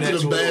looking after at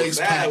the you bags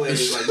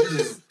sideways. Like, you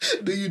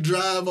just... Do you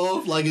drive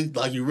off like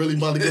you really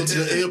about to go to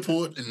the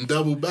airport and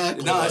double back?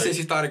 No, I said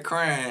she started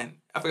crying.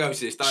 I forgot what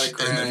she said. Started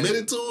crying. And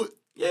admitted to it?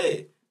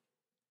 Yeah.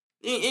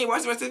 You ain't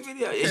watched the rest of the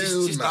video? Yeah,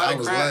 she started I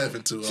was crying.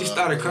 laughing too. She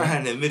started crying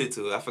and admitted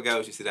to it. I forgot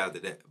what she said after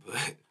that.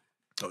 But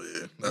oh,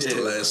 yeah. That's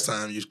the last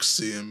time you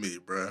seeing me,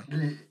 bro.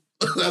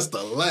 That's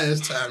the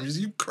last time.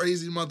 You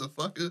crazy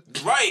motherfucker.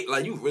 Right.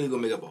 Like, you really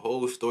gonna make up a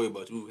whole story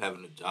about you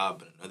having a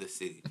job in another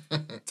city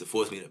to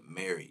force me to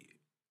marry you.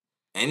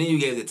 And then you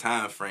gave the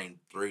time frame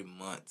 3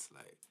 months.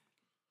 Like,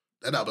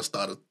 then I would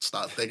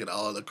start thinking of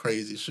all the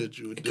crazy shit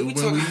you would do when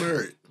we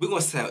married. We're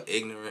gonna sound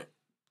ignorant.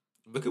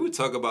 But can we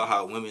talk about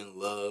how women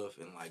love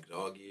in, like,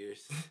 dog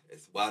years?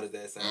 As wild as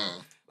that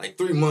sounds. Like,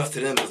 3 months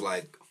to them is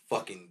like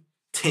fucking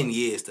 10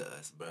 years to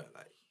us, bro.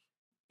 Like,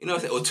 you know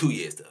what I'm saying? Or 2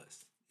 years to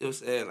us. You know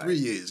what I'm saying? Like, 3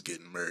 years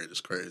getting married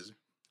is crazy.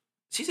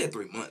 She said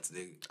 3 months,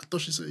 nigga. I thought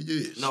she said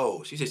years.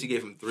 No, she said she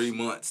gave him 3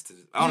 months to...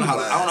 I don't know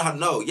how to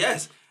know.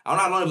 Yes. I don't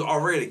know how long they was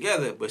already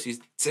together, but she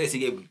said she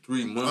gave him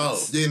 3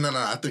 months. Oh, yeah, no.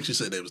 I think she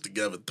said they was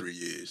together 3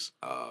 years.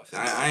 Oh,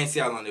 I ain't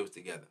see how long they was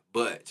together.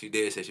 But she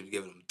did say she was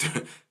giving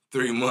him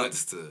 3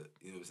 months to,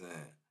 you know what I'm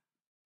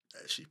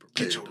saying? She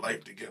prepared. Get your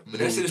life together. But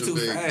that shit is too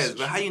fast,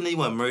 bro. How you know you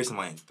want to marry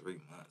somebody in 3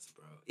 months,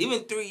 bro? Even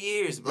 3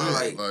 years, bro. Yeah,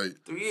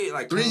 like 3 years.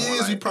 Like 3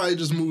 years, we probably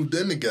just moved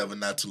in together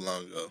not too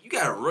long ago. You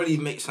gotta really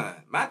make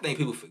something. My thing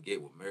people forget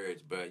with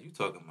marriage, bro. You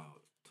talking about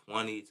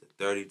 20 to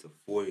 30 to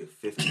 40 or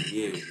 50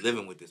 years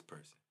living with this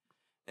person.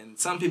 And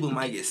some people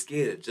might get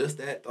scared of just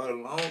that thought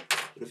alone.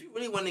 But if you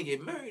really want to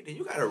get married, then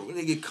you gotta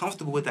really get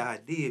comfortable with the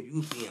idea of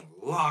you being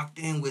locked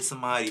in with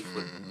somebody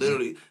for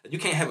literally. You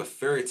can't have a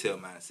fairy tale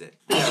mindset.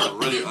 You gotta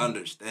really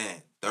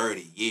understand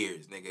 30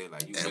 years, nigga.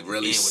 Like, you and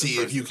really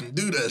see if you can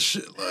do that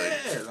shit. Like,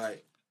 yeah,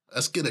 like,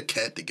 let's get a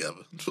cat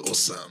together or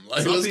something.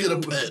 Like, let's get a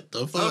pet.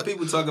 The fuck? Some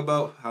people talk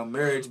about how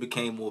marriage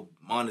became more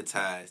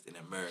monetized in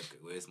America,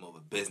 where it's more of a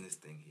business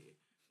thing here.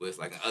 Where it's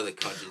like in other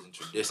countries and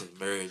traditions,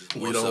 marriage is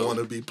more we don't want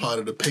to be part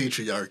of the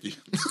patriarchy.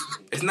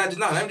 It's not just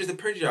the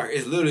patriarchy.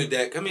 It's literally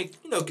that. I mean,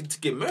 you know, to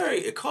get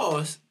married, it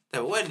costs.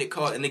 That wedding, it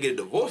costs, and they get a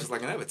divorce. It's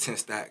like another 10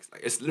 stacks.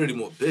 Like, it's literally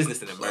more business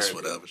than America. Plus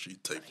whatever she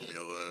take from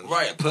your ass.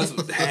 Right. Plus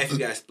the half you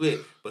got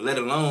split. But let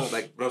alone,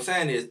 like, what I'm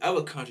saying is,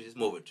 other countries it's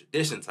more of a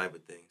tradition type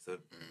of thing. So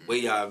the way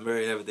y'all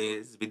marry and everything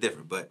is be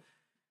different. But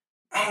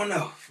I don't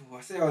know.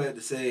 I say all that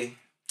to say,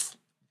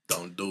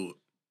 don't do it.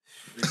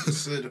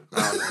 Reconsider.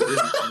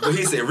 But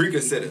he said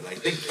reconsider. Like,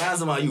 find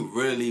somebody you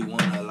really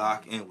want to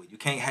lock in with. You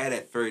can't have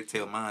that fairy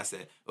tale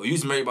mindset. Or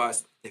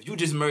if you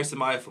just marry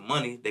somebody for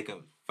money, they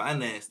can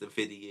finance the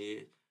 50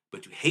 years.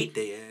 but you hate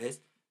their ass,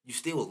 you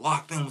still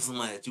locked in with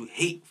somebody that you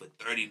hate for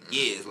 30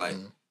 years. Like,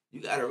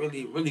 you gotta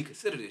really, really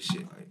consider this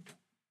shit. Like,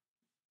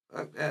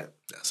 fuck that.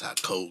 That's how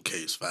Cold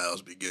Case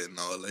Files be getting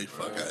all they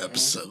fucking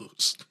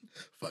episodes.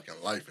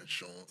 Fucking life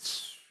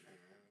insurance.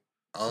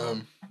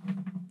 You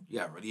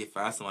gotta really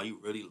find somebody you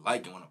really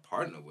like and want to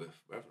partner with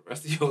for the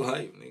rest of your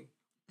life, nigga.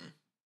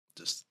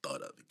 Just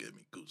thought of it, gave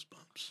me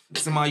goosebumps.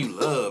 Somebody you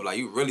love, like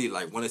you really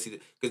like want to see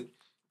because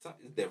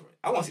it's different.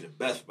 I want to see the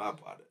best for my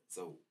partner,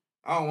 so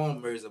I don't want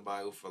to marry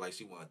somebody who feel like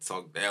she want to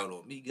talk down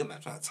on me. I'm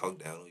not trying to talk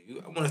down on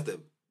you. I want us to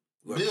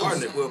we're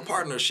a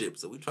partnership,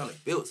 so we trying to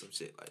build some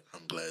shit. Like,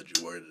 I'm glad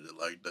you worded it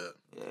like that.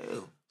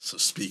 Yeah. So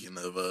speaking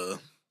of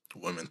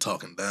women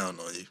talking down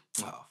on you,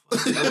 oh,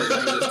 fuck.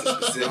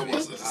 That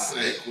was a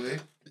segue.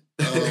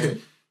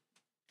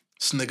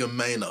 This nigga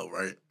Mano,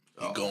 right?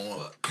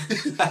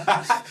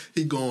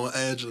 He go on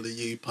Angela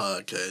Yee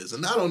podcast,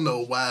 and I don't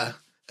know why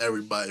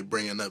everybody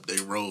bringing up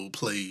their role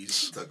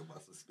plays. Talking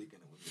about some speaking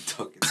of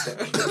women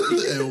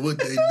talking and what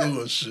they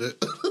do and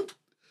shit.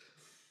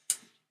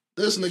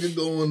 This nigga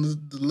go on the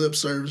lip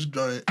service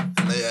joint,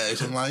 and they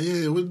ask him like,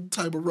 "Yeah, what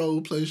type of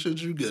role play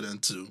should you get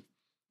into?"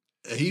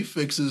 And he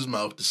fixes his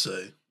mouth to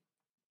say,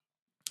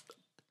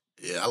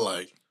 "Yeah, I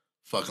like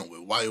fucking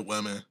with white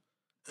women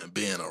and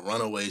being a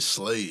runaway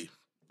slave."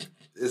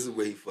 This is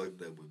where he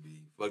fucked up with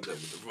me. Fucked up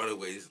with the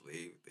runaway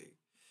slave thing.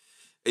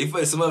 He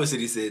fucked some other shit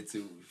he said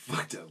too. He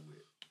fucked up with.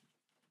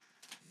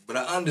 But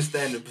I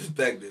understand the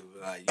perspective.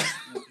 Like,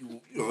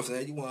 you know what I'm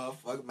saying? You want to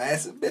fuck a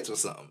massive bitch or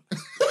something.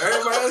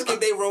 Everybody else get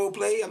their role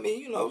play. I mean,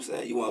 you know what I'm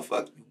saying? You want to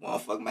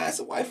fuck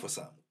massive wife or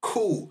something.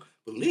 Cool.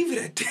 But leave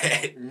it at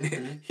that.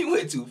 Mm-hmm. He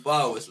went too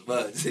far with some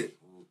other shit.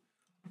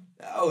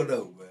 I don't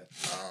know, man.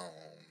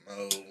 I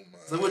don't know, man.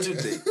 So what you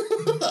think?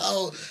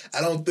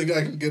 I don't think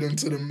I can get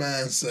into the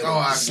mindset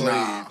of a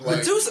slave.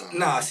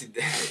 See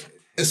that.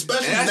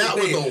 Especially not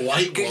with a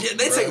white woman.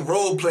 They take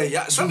role play.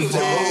 Some people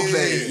take role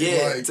play.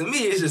 Yeah. Like, to me,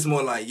 it's just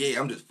more like, yeah,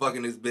 I'm just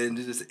fucking this bitch.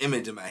 It's just an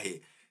image in my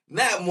head.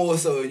 Not more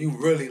so you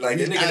really like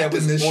the nigga that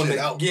was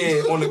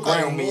on the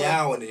ground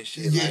meowing and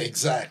shit. Yeah, like,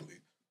 exactly.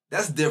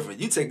 That's different.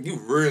 You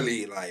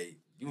really like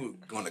you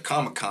going to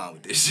Comic-Con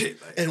with this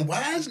shit. Like, and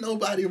why is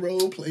nobody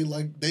role play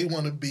like they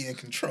want to be in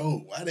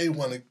control? Why they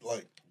want to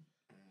like?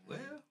 Well,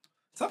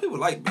 some people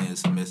like being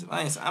submissive.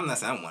 I'm not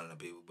saying I'm one of the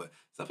people, but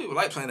some people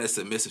like playing that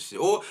submissive shit.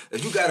 Or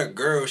if you got a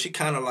girl, she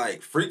kind of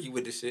like freaky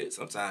with the shit.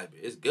 Sometimes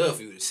it's good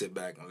for you to sit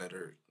back and let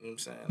her. You know what I'm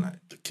saying?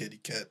 Like the kitty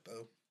cat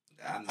though.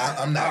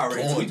 I'm not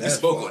going that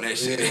spoke far. On that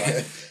shit.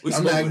 Yeah, like,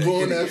 I'm not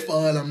going that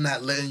far, and I'm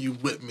not letting you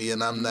whip me,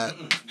 and I'm not.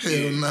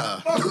 Hell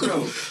nah.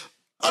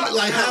 I'm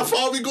like, how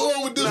far we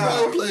going with this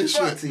role play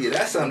shit? To you.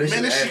 That's something.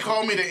 Man, if she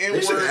called me the N-word,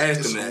 they should have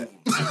asked him that.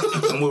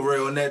 I'm with Ray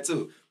on that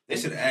too. They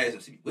should have asked him.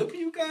 She be whipping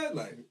you guys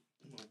like.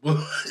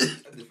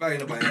 If I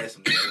ain't nobody asked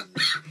him that,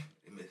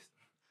 they missed.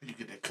 You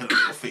get that cut on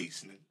your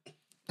face, nigga.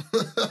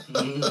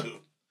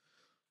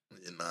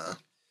 Nah,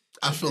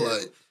 I feel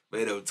like.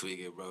 Beto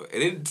tweaking, bro.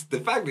 And then the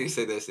fact that he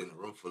said that shit in a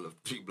room full of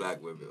 3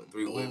 black women or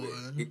 3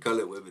 women, he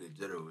colored women in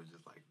general was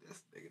just like, this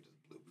nigga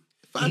just blew me.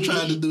 If I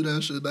tried to do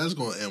that shit, that's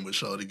gonna end with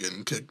Shorty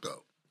getting kicked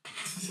out.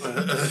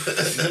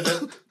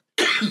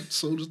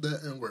 So does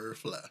that N-word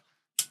fly.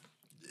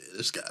 Yeah,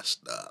 this guy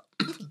stop.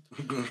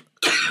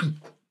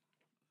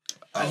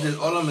 All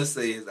I'm gonna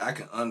say is I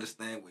can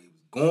understand where he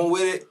was going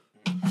with it,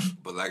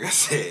 but like I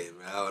said,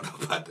 man, I don't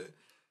know about that.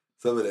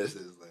 Some of that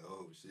shit is like,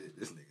 oh shit,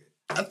 this nigga.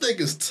 I think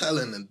it's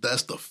telling that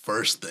that's the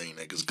first thing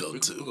niggas go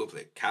to. We go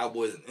play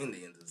Cowboys and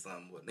Indians or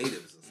something, or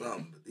Natives or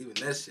something, but even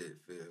that shit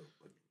feel.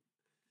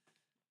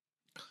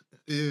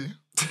 Yeah.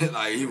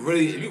 Like, if you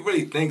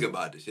really think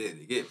about the shit,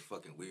 it get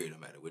fucking weird no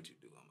matter what you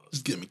do almost.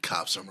 Just give me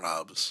cops and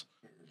robbers.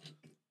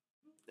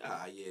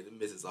 Yeah, the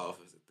Mrs.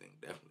 Officer thing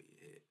definitely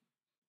hit.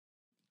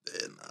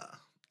 Yeah, nah.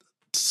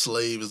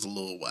 Slave is a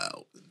little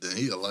wild. Then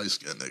he a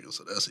light-skinned nigga,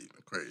 so that's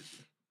even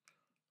crazy.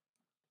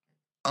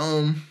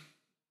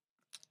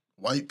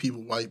 White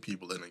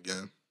people, and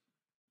again,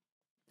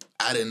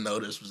 I didn't know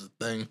this was a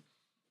thing.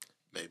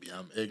 Maybe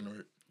I'm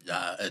ignorant.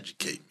 Y'all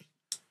educate me.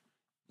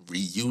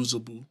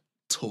 Reusable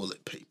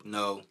toilet paper.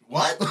 No.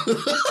 What?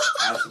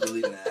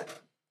 Absolutely not.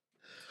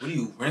 What do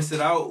you rinse it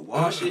out?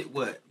 Wash it?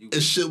 What?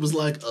 This shit was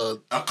like a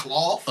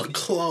cloth? A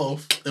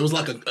cloth. It was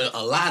like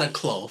a lot of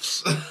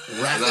cloths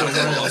wrapped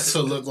around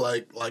to look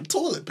like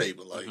toilet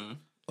paper. Like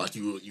like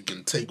you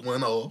can take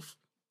one off.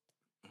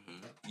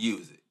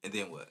 Use it. And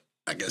then what?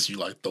 I guess you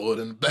like throw it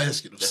in the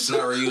basket. That's not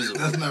reusable.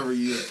 That's not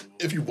reusable.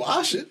 If you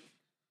wash it.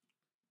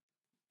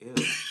 Yeah.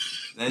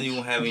 Then you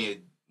won't have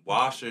any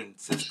washer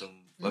system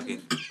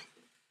fucking,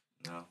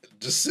 no.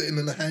 Just sitting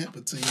in the hamper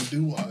until you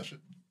do wash it.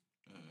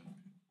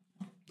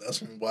 That's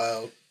some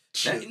wild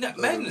shit.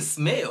 Imagine the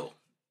smell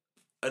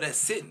of that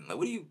sitting. Like,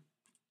 what do you...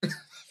 You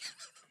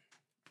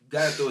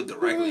gotta throw it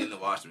directly in the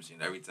washing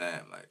machine every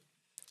time. Like,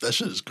 that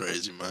shit is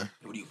crazy, man.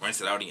 What do you rinse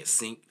it out in your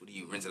sink? What do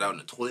you rinse it out in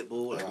the toilet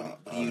bowl? Like,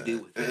 what do you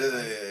do with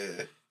it?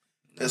 Yeah.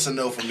 That's a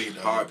no for me,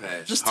 though. Hard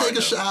pass. Just take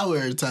a shower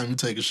every time you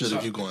take a shit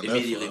if you're going that far.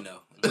 Immediately no.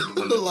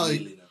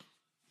 Like,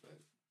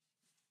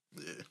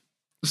 yeah.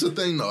 It's a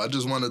thing, though. I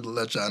just wanted to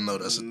let y'all know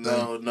that's a thing.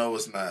 No,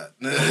 it's not.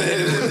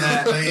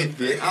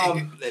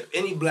 If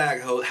any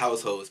black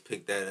households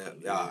pick that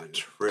up, y'all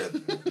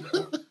tripping.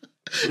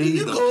 Please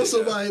You don't go in pick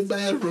that up. somebody's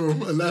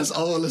bathroom and that's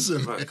all that's in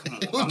there. Bro, come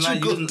on. What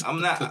you gonna do?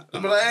 I'm not.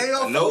 But I ain't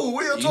your fool.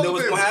 We You know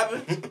what's gonna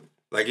happen?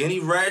 Like any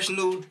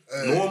rational,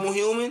 normal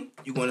human,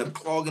 you gonna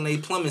clogging their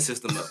plumbing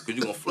system up because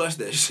you gonna flush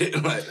that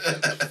shit. Like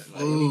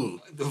Ooh.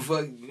 what the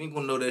fuck? You ain't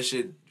gonna know that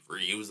shit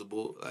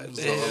reusable. Like,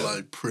 It's all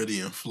like pretty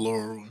and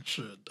floral and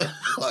shit.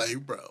 Like,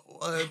 bro,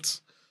 what?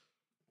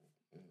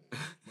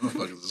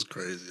 Motherfuckers is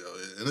crazy out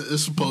here. And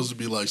it's supposed to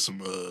be like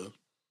some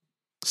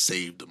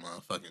save the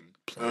motherfucking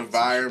plants.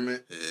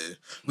 Environment. Yeah.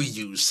 We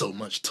use so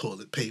much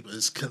toilet paper,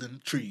 it's killing the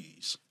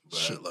trees.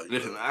 Shit like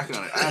listen, that.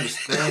 I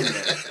understand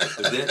that.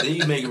 But then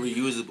you make it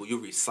reusable. You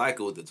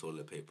recycle the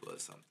toilet paper or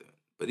something.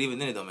 But even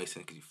then, it don't make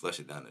sense because you flush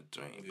it down the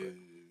drain.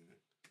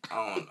 But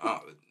I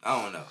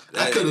don't know.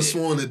 I could have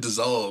sworn it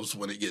dissolves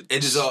when it gets.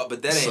 It dissolves,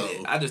 but that ain't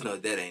it. I just know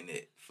that ain't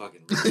it.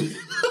 Fucking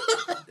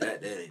reusable.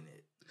 that ain't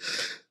it.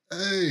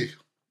 Hey.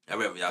 I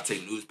remember y'all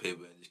take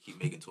newspaper and just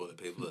keep making toilet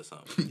paper or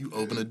something. You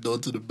open the door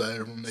to the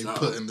bathroom, they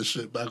putting the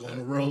shit back on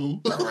the road.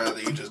 I'd rather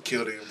you just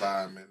kill the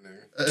environment,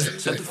 nigga.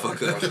 Shut the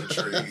fuck up.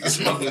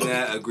 Trees. I do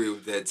not agree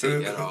with that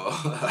take at all.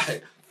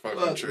 Like,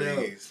 Fucking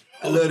trees.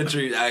 I love the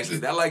trees,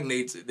 actually. I like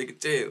nature. Nigga,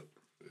 chill.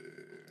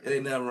 It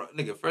ain't nothing wrong.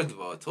 Nigga, first of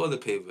all,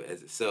 toilet paper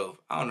as itself,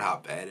 I don't know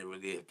how bad it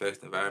really affects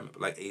the environment,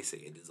 but like Ace said,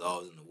 it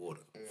dissolves in the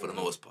water for the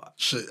most part.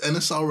 Shit, and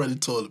it's already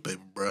toilet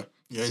paper, bruh.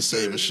 You ain't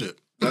saving shit.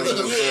 That's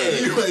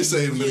You ain't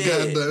saving the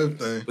goddamn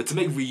thing. But to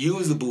make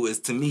reusable is,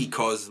 to me,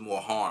 causes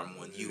more harm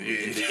on you,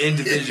 the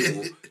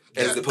individual,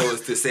 as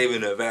opposed to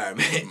saving the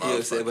environment. You know what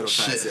I'm saying? What I'm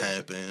trying to Shit say.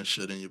 happen,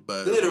 shit in your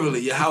body.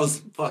 Literally, your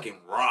house fucking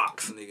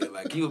rocks, nigga.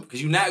 Like,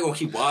 because you're not gonna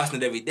keep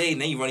washing it every day, and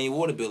then you running your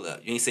water bill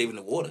up. You ain't saving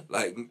the water.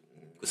 Like, you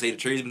save the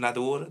trees, but not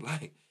the water.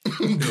 Like,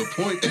 Good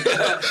point.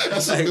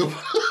 That's a good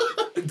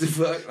what the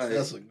fuck? Like,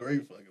 That's a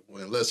great fucking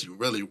point. Unless you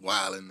really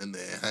wilding in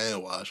there and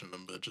hand washing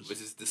them bitches.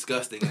 which is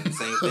disgusting and the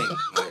same thing.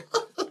 Like,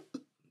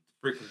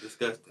 freaking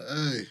disgusting.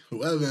 Hey,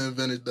 whoever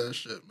invented that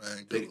shit,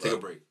 man. Good luck. Take a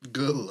break.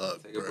 Good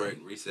luck. Take a break.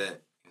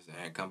 Reset.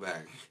 And come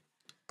back.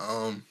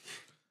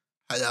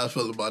 How y'all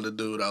feel about the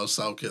dude out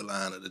South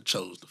Carolina that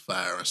chose the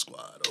firing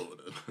squad over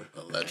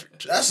the electric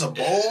chair? That's a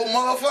bold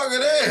motherfucker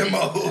there,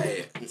 Mo.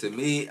 Hey, to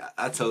me,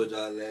 I told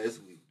y'all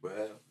last week,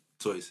 bro.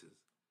 Choices.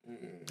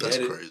 That's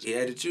crazy. He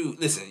had to choose.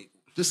 Listen,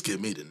 Just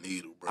give me the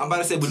needle, bro. I'm about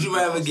to say, would you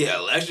rather get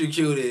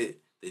electrocuted,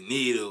 the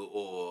needle,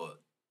 or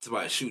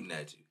somebody shooting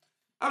at you?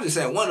 I'm just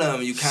saying, one of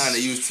them you kind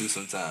of used to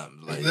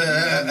sometimes. Like, you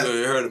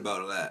heard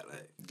about a lot.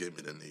 Like, Give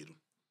me the needle.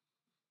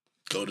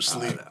 Go to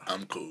sleep.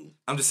 I'm cool.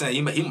 I'm just saying,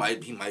 he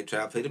might try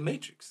to play the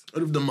Matrix.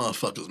 What if the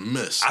motherfuckers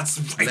miss?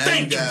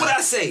 Thank you. What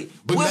I say?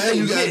 But what now they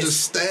you gotta miss?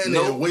 just stand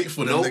there and wait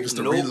for them niggas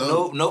to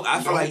reload. No.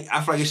 I feel like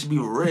it should be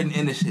written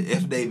in the shit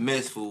if they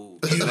miss, fool.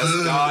 That's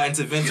God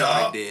intervention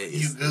right there.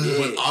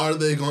 But are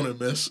they gonna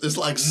miss? It's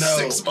like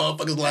 6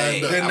 motherfuckers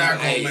lined up. They're not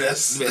gonna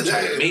miss. You better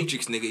try the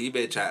Matrix, nigga. You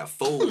better try to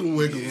fold.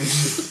 Wiggle.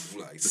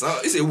 Like, so,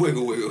 it's a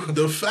wiggle.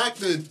 The fact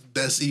that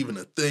that's even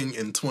a thing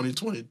in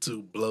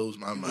 2022 blows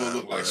my mind.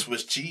 You look like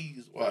Swiss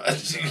cheese. Why?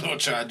 You gonna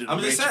try to do the I'm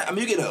just saying. I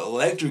mean, you get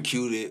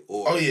electrocuted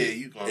or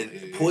you gonna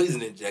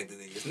poison injected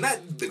in you. It's not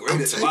the I'm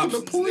greatest of taking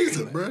options. the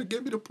poison, nigga. bro.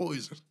 Give me the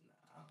poison.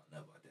 I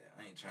don't know about that.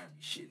 I ain't trying to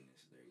be shitting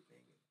this and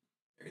everything.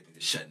 Everything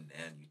is shutting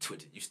down. You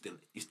twitching.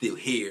 You still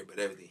here, but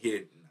everything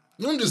here.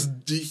 Nah.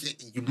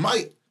 You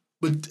might,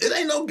 but it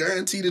ain't no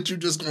guarantee that you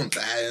just gonna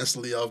die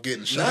instantly off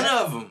getting shot.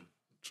 None of them.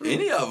 True.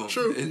 Any of them.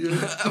 True.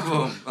 None of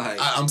them. Like,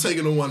 I'm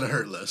taking the one that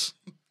hurt less.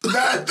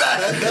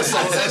 That's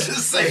all. That's the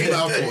same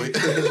my thing. point.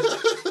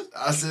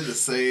 I said the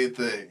same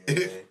thing.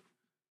 yeah.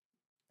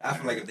 I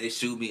feel like if they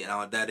shoot me and I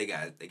don't die,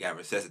 they got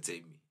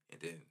resuscitate me.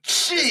 And then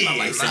Shit.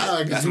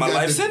 that's my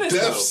life sentence.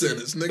 Death though.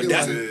 sentence,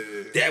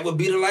 nigga. That would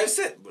be the life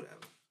sentence. Whatever.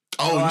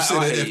 Oh, you said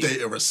I that hear if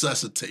they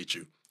resuscitate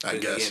you, I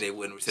guess. Again, they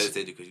wouldn't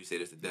resuscitate you because you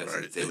said it's the death Right,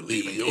 sentence. They they would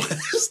leaving leave your you.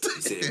 ass. You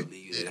said they would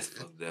leave you. That's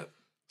fucked up.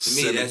 To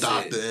me, Send a that's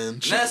doctor it. in.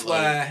 And shit that's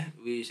like- why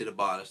we should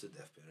abolish the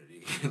death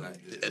penalty.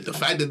 Like, And the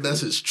fact that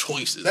that's his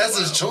choices. That's wow.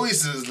 his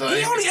choices.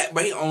 Like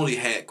he only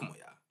had. Come on,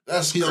 y'all.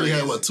 that's He only had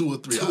crazy. what, 2 or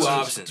 3 Two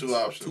options. Two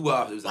options. Two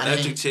options. It was Why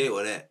electric they- chair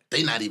or that.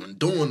 They not even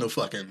doing the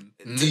fucking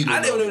needle.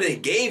 I didn't no know they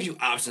gave you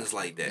options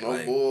like that. No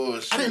like,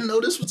 bullshit. I didn't know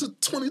this was a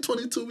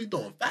 2022. We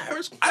doing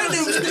virus. I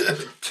didn't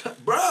even,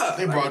 bruh.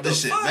 They like, brought what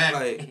this the shit fuck? back.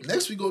 Like,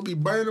 Next we gonna be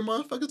burning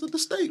motherfuckers at the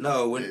stake.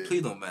 no, Yeah.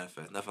 please don't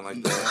manifest nothing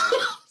like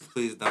that.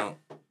 Please don't.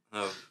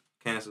 No,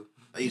 cancel.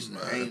 I used to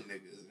hang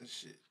niggas and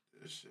shit.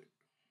 This shit.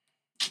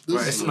 This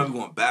Right, it is seems like we're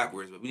going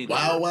backwards, but we need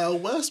Wild to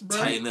Wild West, bro.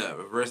 tighten up,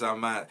 reverse our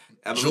mind.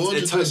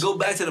 Georgia just- Go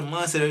back to the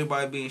mindset of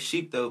everybody being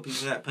sheep, though.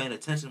 People not paying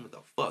attention to what the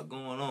fuck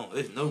going on.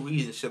 There's no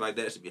reason shit like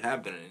that should be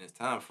happening in this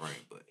time frame,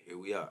 but here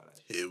we are.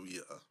 Like, Here we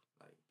are.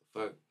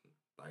 fuck,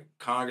 like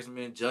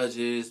congressmen,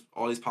 judges,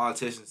 all these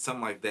politicians,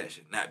 something like that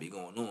should not be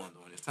going on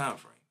during this time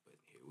frame. But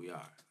here we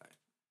are. Like,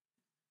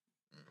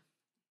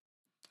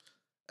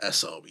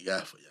 That's all we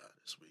got for y'all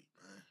this week,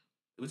 man.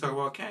 did we talk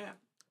about Cam?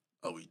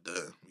 Oh, we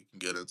did. We can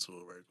get into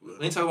it right quick.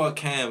 We ain't talk about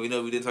Cam. We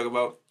know we didn't talk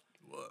about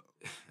What?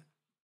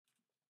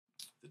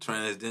 the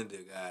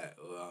transgender guy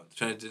or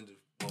transgender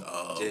woman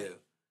in jail.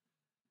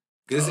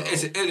 Cause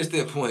it's an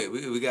interesting point.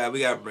 We got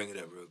to bring it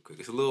up real quick.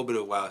 It's a little bit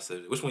of a wild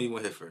subject. Which one you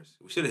want to hit first?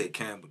 We should have hit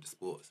Cam with the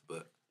sports,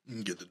 but you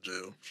can get the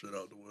jail shit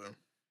out the way.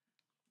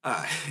 All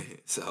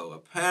right. So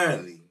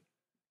apparently,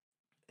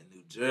 in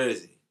New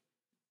Jersey,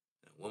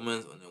 in a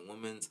woman's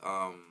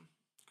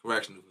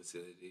correctional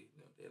facility,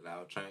 they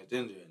allowed transgender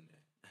in there.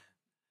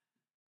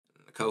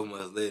 And a couple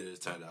months later,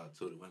 it turned out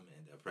 2 of the women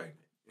ended up pregnant.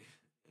 You know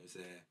what I'm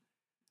saying?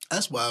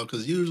 That's wild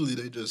because usually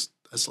they just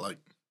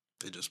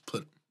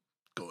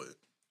go ahead.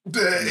 I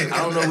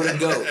don't know where to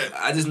go.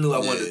 I just knew I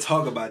wanted to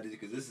talk about this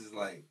because this is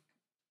like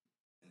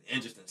an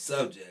interesting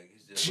subject.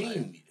 It's just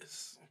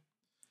genius.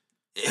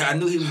 Yeah, I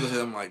knew he was going to say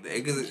something like that.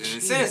 Because in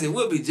a sense, it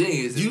would be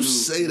genius. You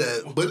say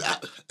that, but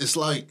it's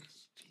like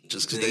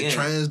just because they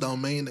trans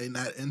don't mean they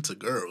not into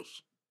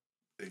girls.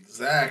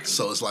 Exactly.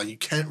 So it's like you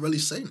can't really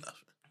say nothing.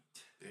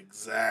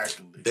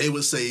 Exactly. They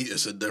would say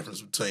it's a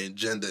difference between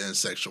gender and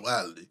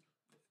sexuality.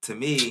 To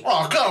me...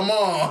 Oh, come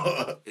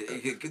on!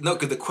 No,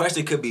 because the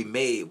question could be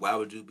made, why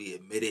would you be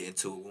admitted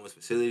into a woman's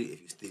facility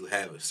if you still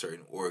have a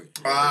certain organ?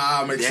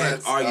 Makes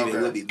sense. That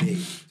argument would be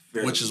made.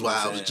 Which is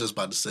why I was just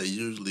about to say,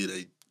 usually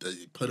they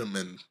put them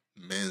in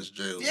men's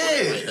jail. Yeah.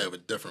 They have a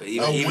different...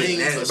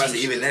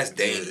 Even that's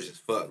dangerous as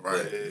fuck.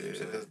 Right.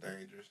 Yeah, that's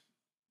dangerous.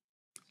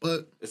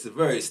 But it's a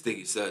very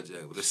sticky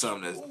subject, but it's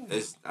something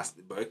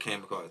but it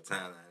came across the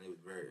timeline. It was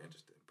very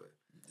interesting. But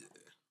yeah.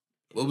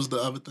 What was the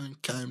other thing?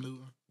 Cam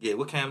Newton? Yeah,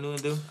 what Cam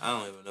Newton do? I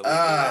don't even know.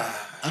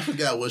 I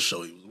forgot what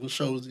show he was. What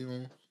show was he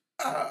on?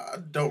 I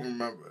don't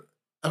remember.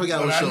 I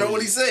forgot what show. I know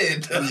what he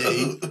said.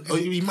 Yeah,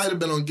 he might have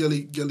been on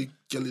Gilly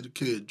the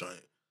Kid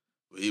joint.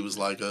 He was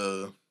like,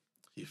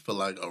 he feel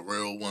like a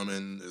real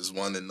woman is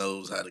one that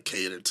knows how to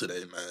cater to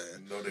their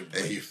man,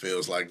 and he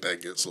feels like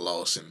that gets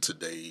lost in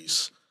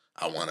today's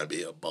I want to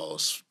be a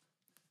boss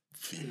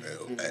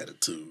female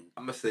attitude.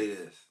 I'm gonna say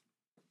this.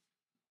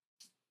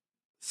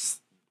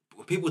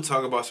 When people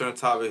talk about certain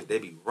topics, they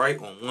be right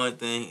on one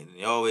thing and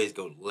they always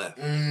go left.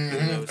 You know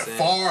what I'm saying?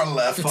 Far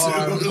left.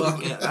 Far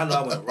fucking. I know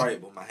I went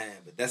right with my hand,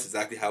 but that's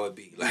exactly how it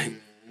be. Like,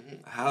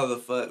 how the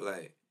fuck,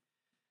 like,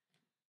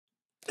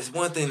 it's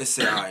one thing to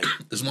say, all right.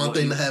 It's one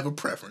thing to have a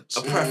preference.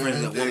 A preference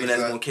that woman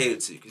that's gonna cater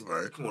to. Cause,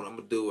 right. Come on, I'm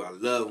gonna do what I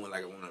love when,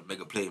 like, I wanna make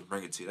a plate and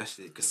bring it to you. That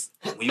shit, cause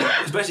when you,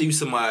 especially you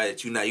somebody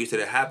that you're not used to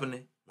that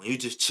happening, when you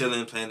just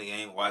chilling, playing the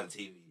game, watching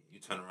TV, you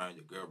turn around,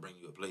 your girl bring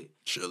you a plate.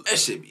 Chill. That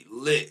shit be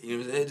lit. You know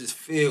what I'm saying? It just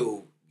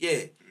feels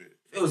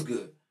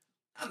good.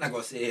 I'm not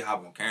gonna say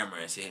hop on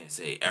camera and sit here and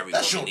say every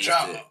that's woman your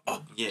job.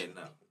 Yeah,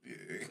 no.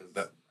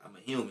 Because I'm a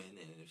human,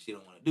 and if she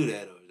don't want to do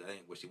that, or that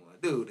ain't what she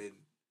want to do, then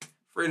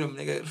freedom,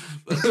 nigga.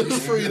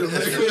 Freedom,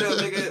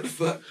 nigga.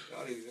 Fuck.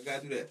 Y'all niggas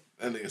gotta do that.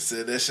 That nigga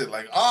said that shit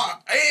like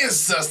our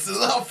ancestors,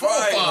 our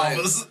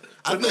forefathers.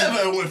 I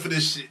never went for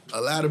this shit.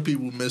 A lot of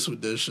people mess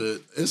with this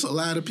shit. It's a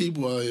lot of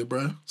people out here,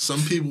 bro. Some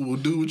people will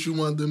do what you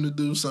want them to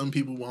do. Some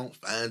people won't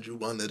find you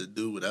one to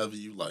do whatever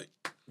you like.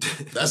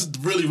 That's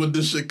really what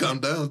this shit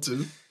come down to.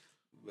 Man,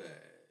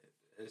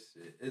 that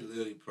shit, it's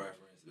literally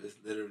preference. It's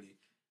literally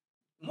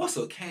more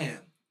so Cam,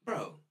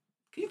 bro.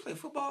 Can you play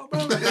football,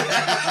 bro?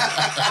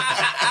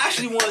 I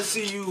actually want to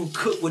see you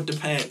cook with the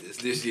Panthers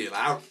this year.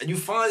 Like, you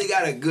finally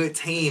got a good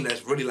team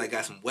that's really like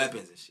got some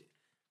weapons and shit.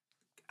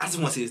 I just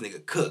want to see this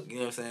nigga cook. You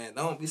know what I'm saying?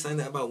 Don't be saying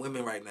that about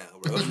women right now,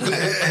 bro. You know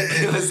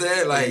what I'm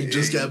saying? Like, you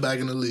just got back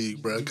in the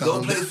league, bro.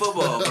 Go play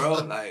football, bro.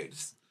 Like,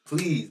 just,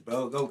 please,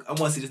 bro. Go. I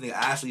want to see this nigga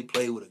actually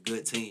play with a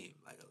good team.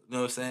 Like, you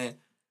know what I'm saying?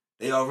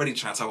 They already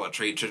trying to talk about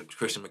trade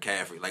Christian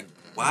McCaffrey. Like,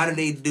 why do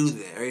they do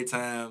that every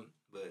time?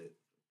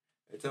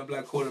 Every time a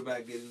black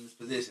quarterback get in this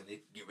position,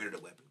 they get rid of the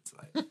weapons.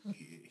 Like,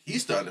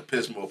 he's starting to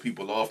piss more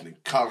people off than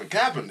Colin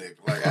Kaepernick.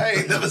 Like, I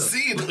ain't never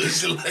seen no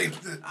shit like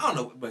this. I don't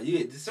know, but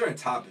there's certain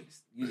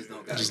topics you just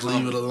don't got to just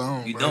leave it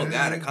alone. You don't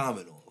got to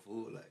comment on,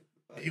 fool. Like,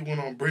 he went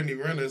on Brittany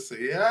Renner and said,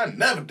 "Yeah, I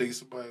never date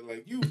somebody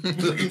like you."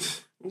 maybe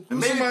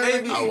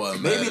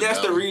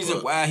that's the reason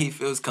why he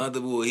feels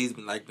comfortable. He's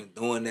been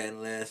doing that in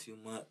the last few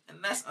months,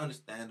 and that's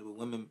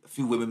understandable. A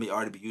few women may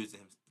already be used to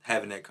him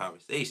having that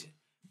conversation,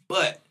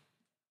 but.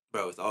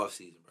 Bro, it's off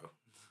season, bro.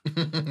 You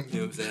know what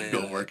I'm saying?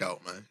 Go work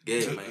out, man.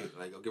 Yeah, man.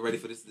 Like, go get ready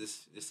for this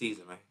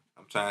season, man.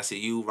 I'm trying to see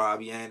you,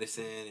 Robbie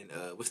Anderson, and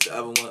what's the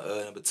other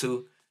one? Number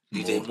 2,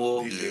 DJ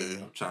Moore.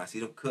 Yeah. I'm trying to see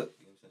them cook.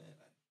 You know what I'm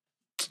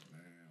saying?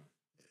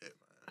 Yeah,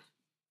 man.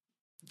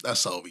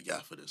 That's all we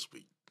got for this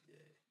week.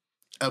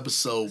 Yeah.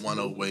 Episode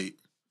 108,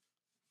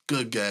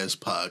 Good Gas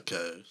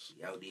Podcast.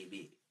 Yo,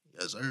 DB.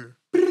 Yes, sir.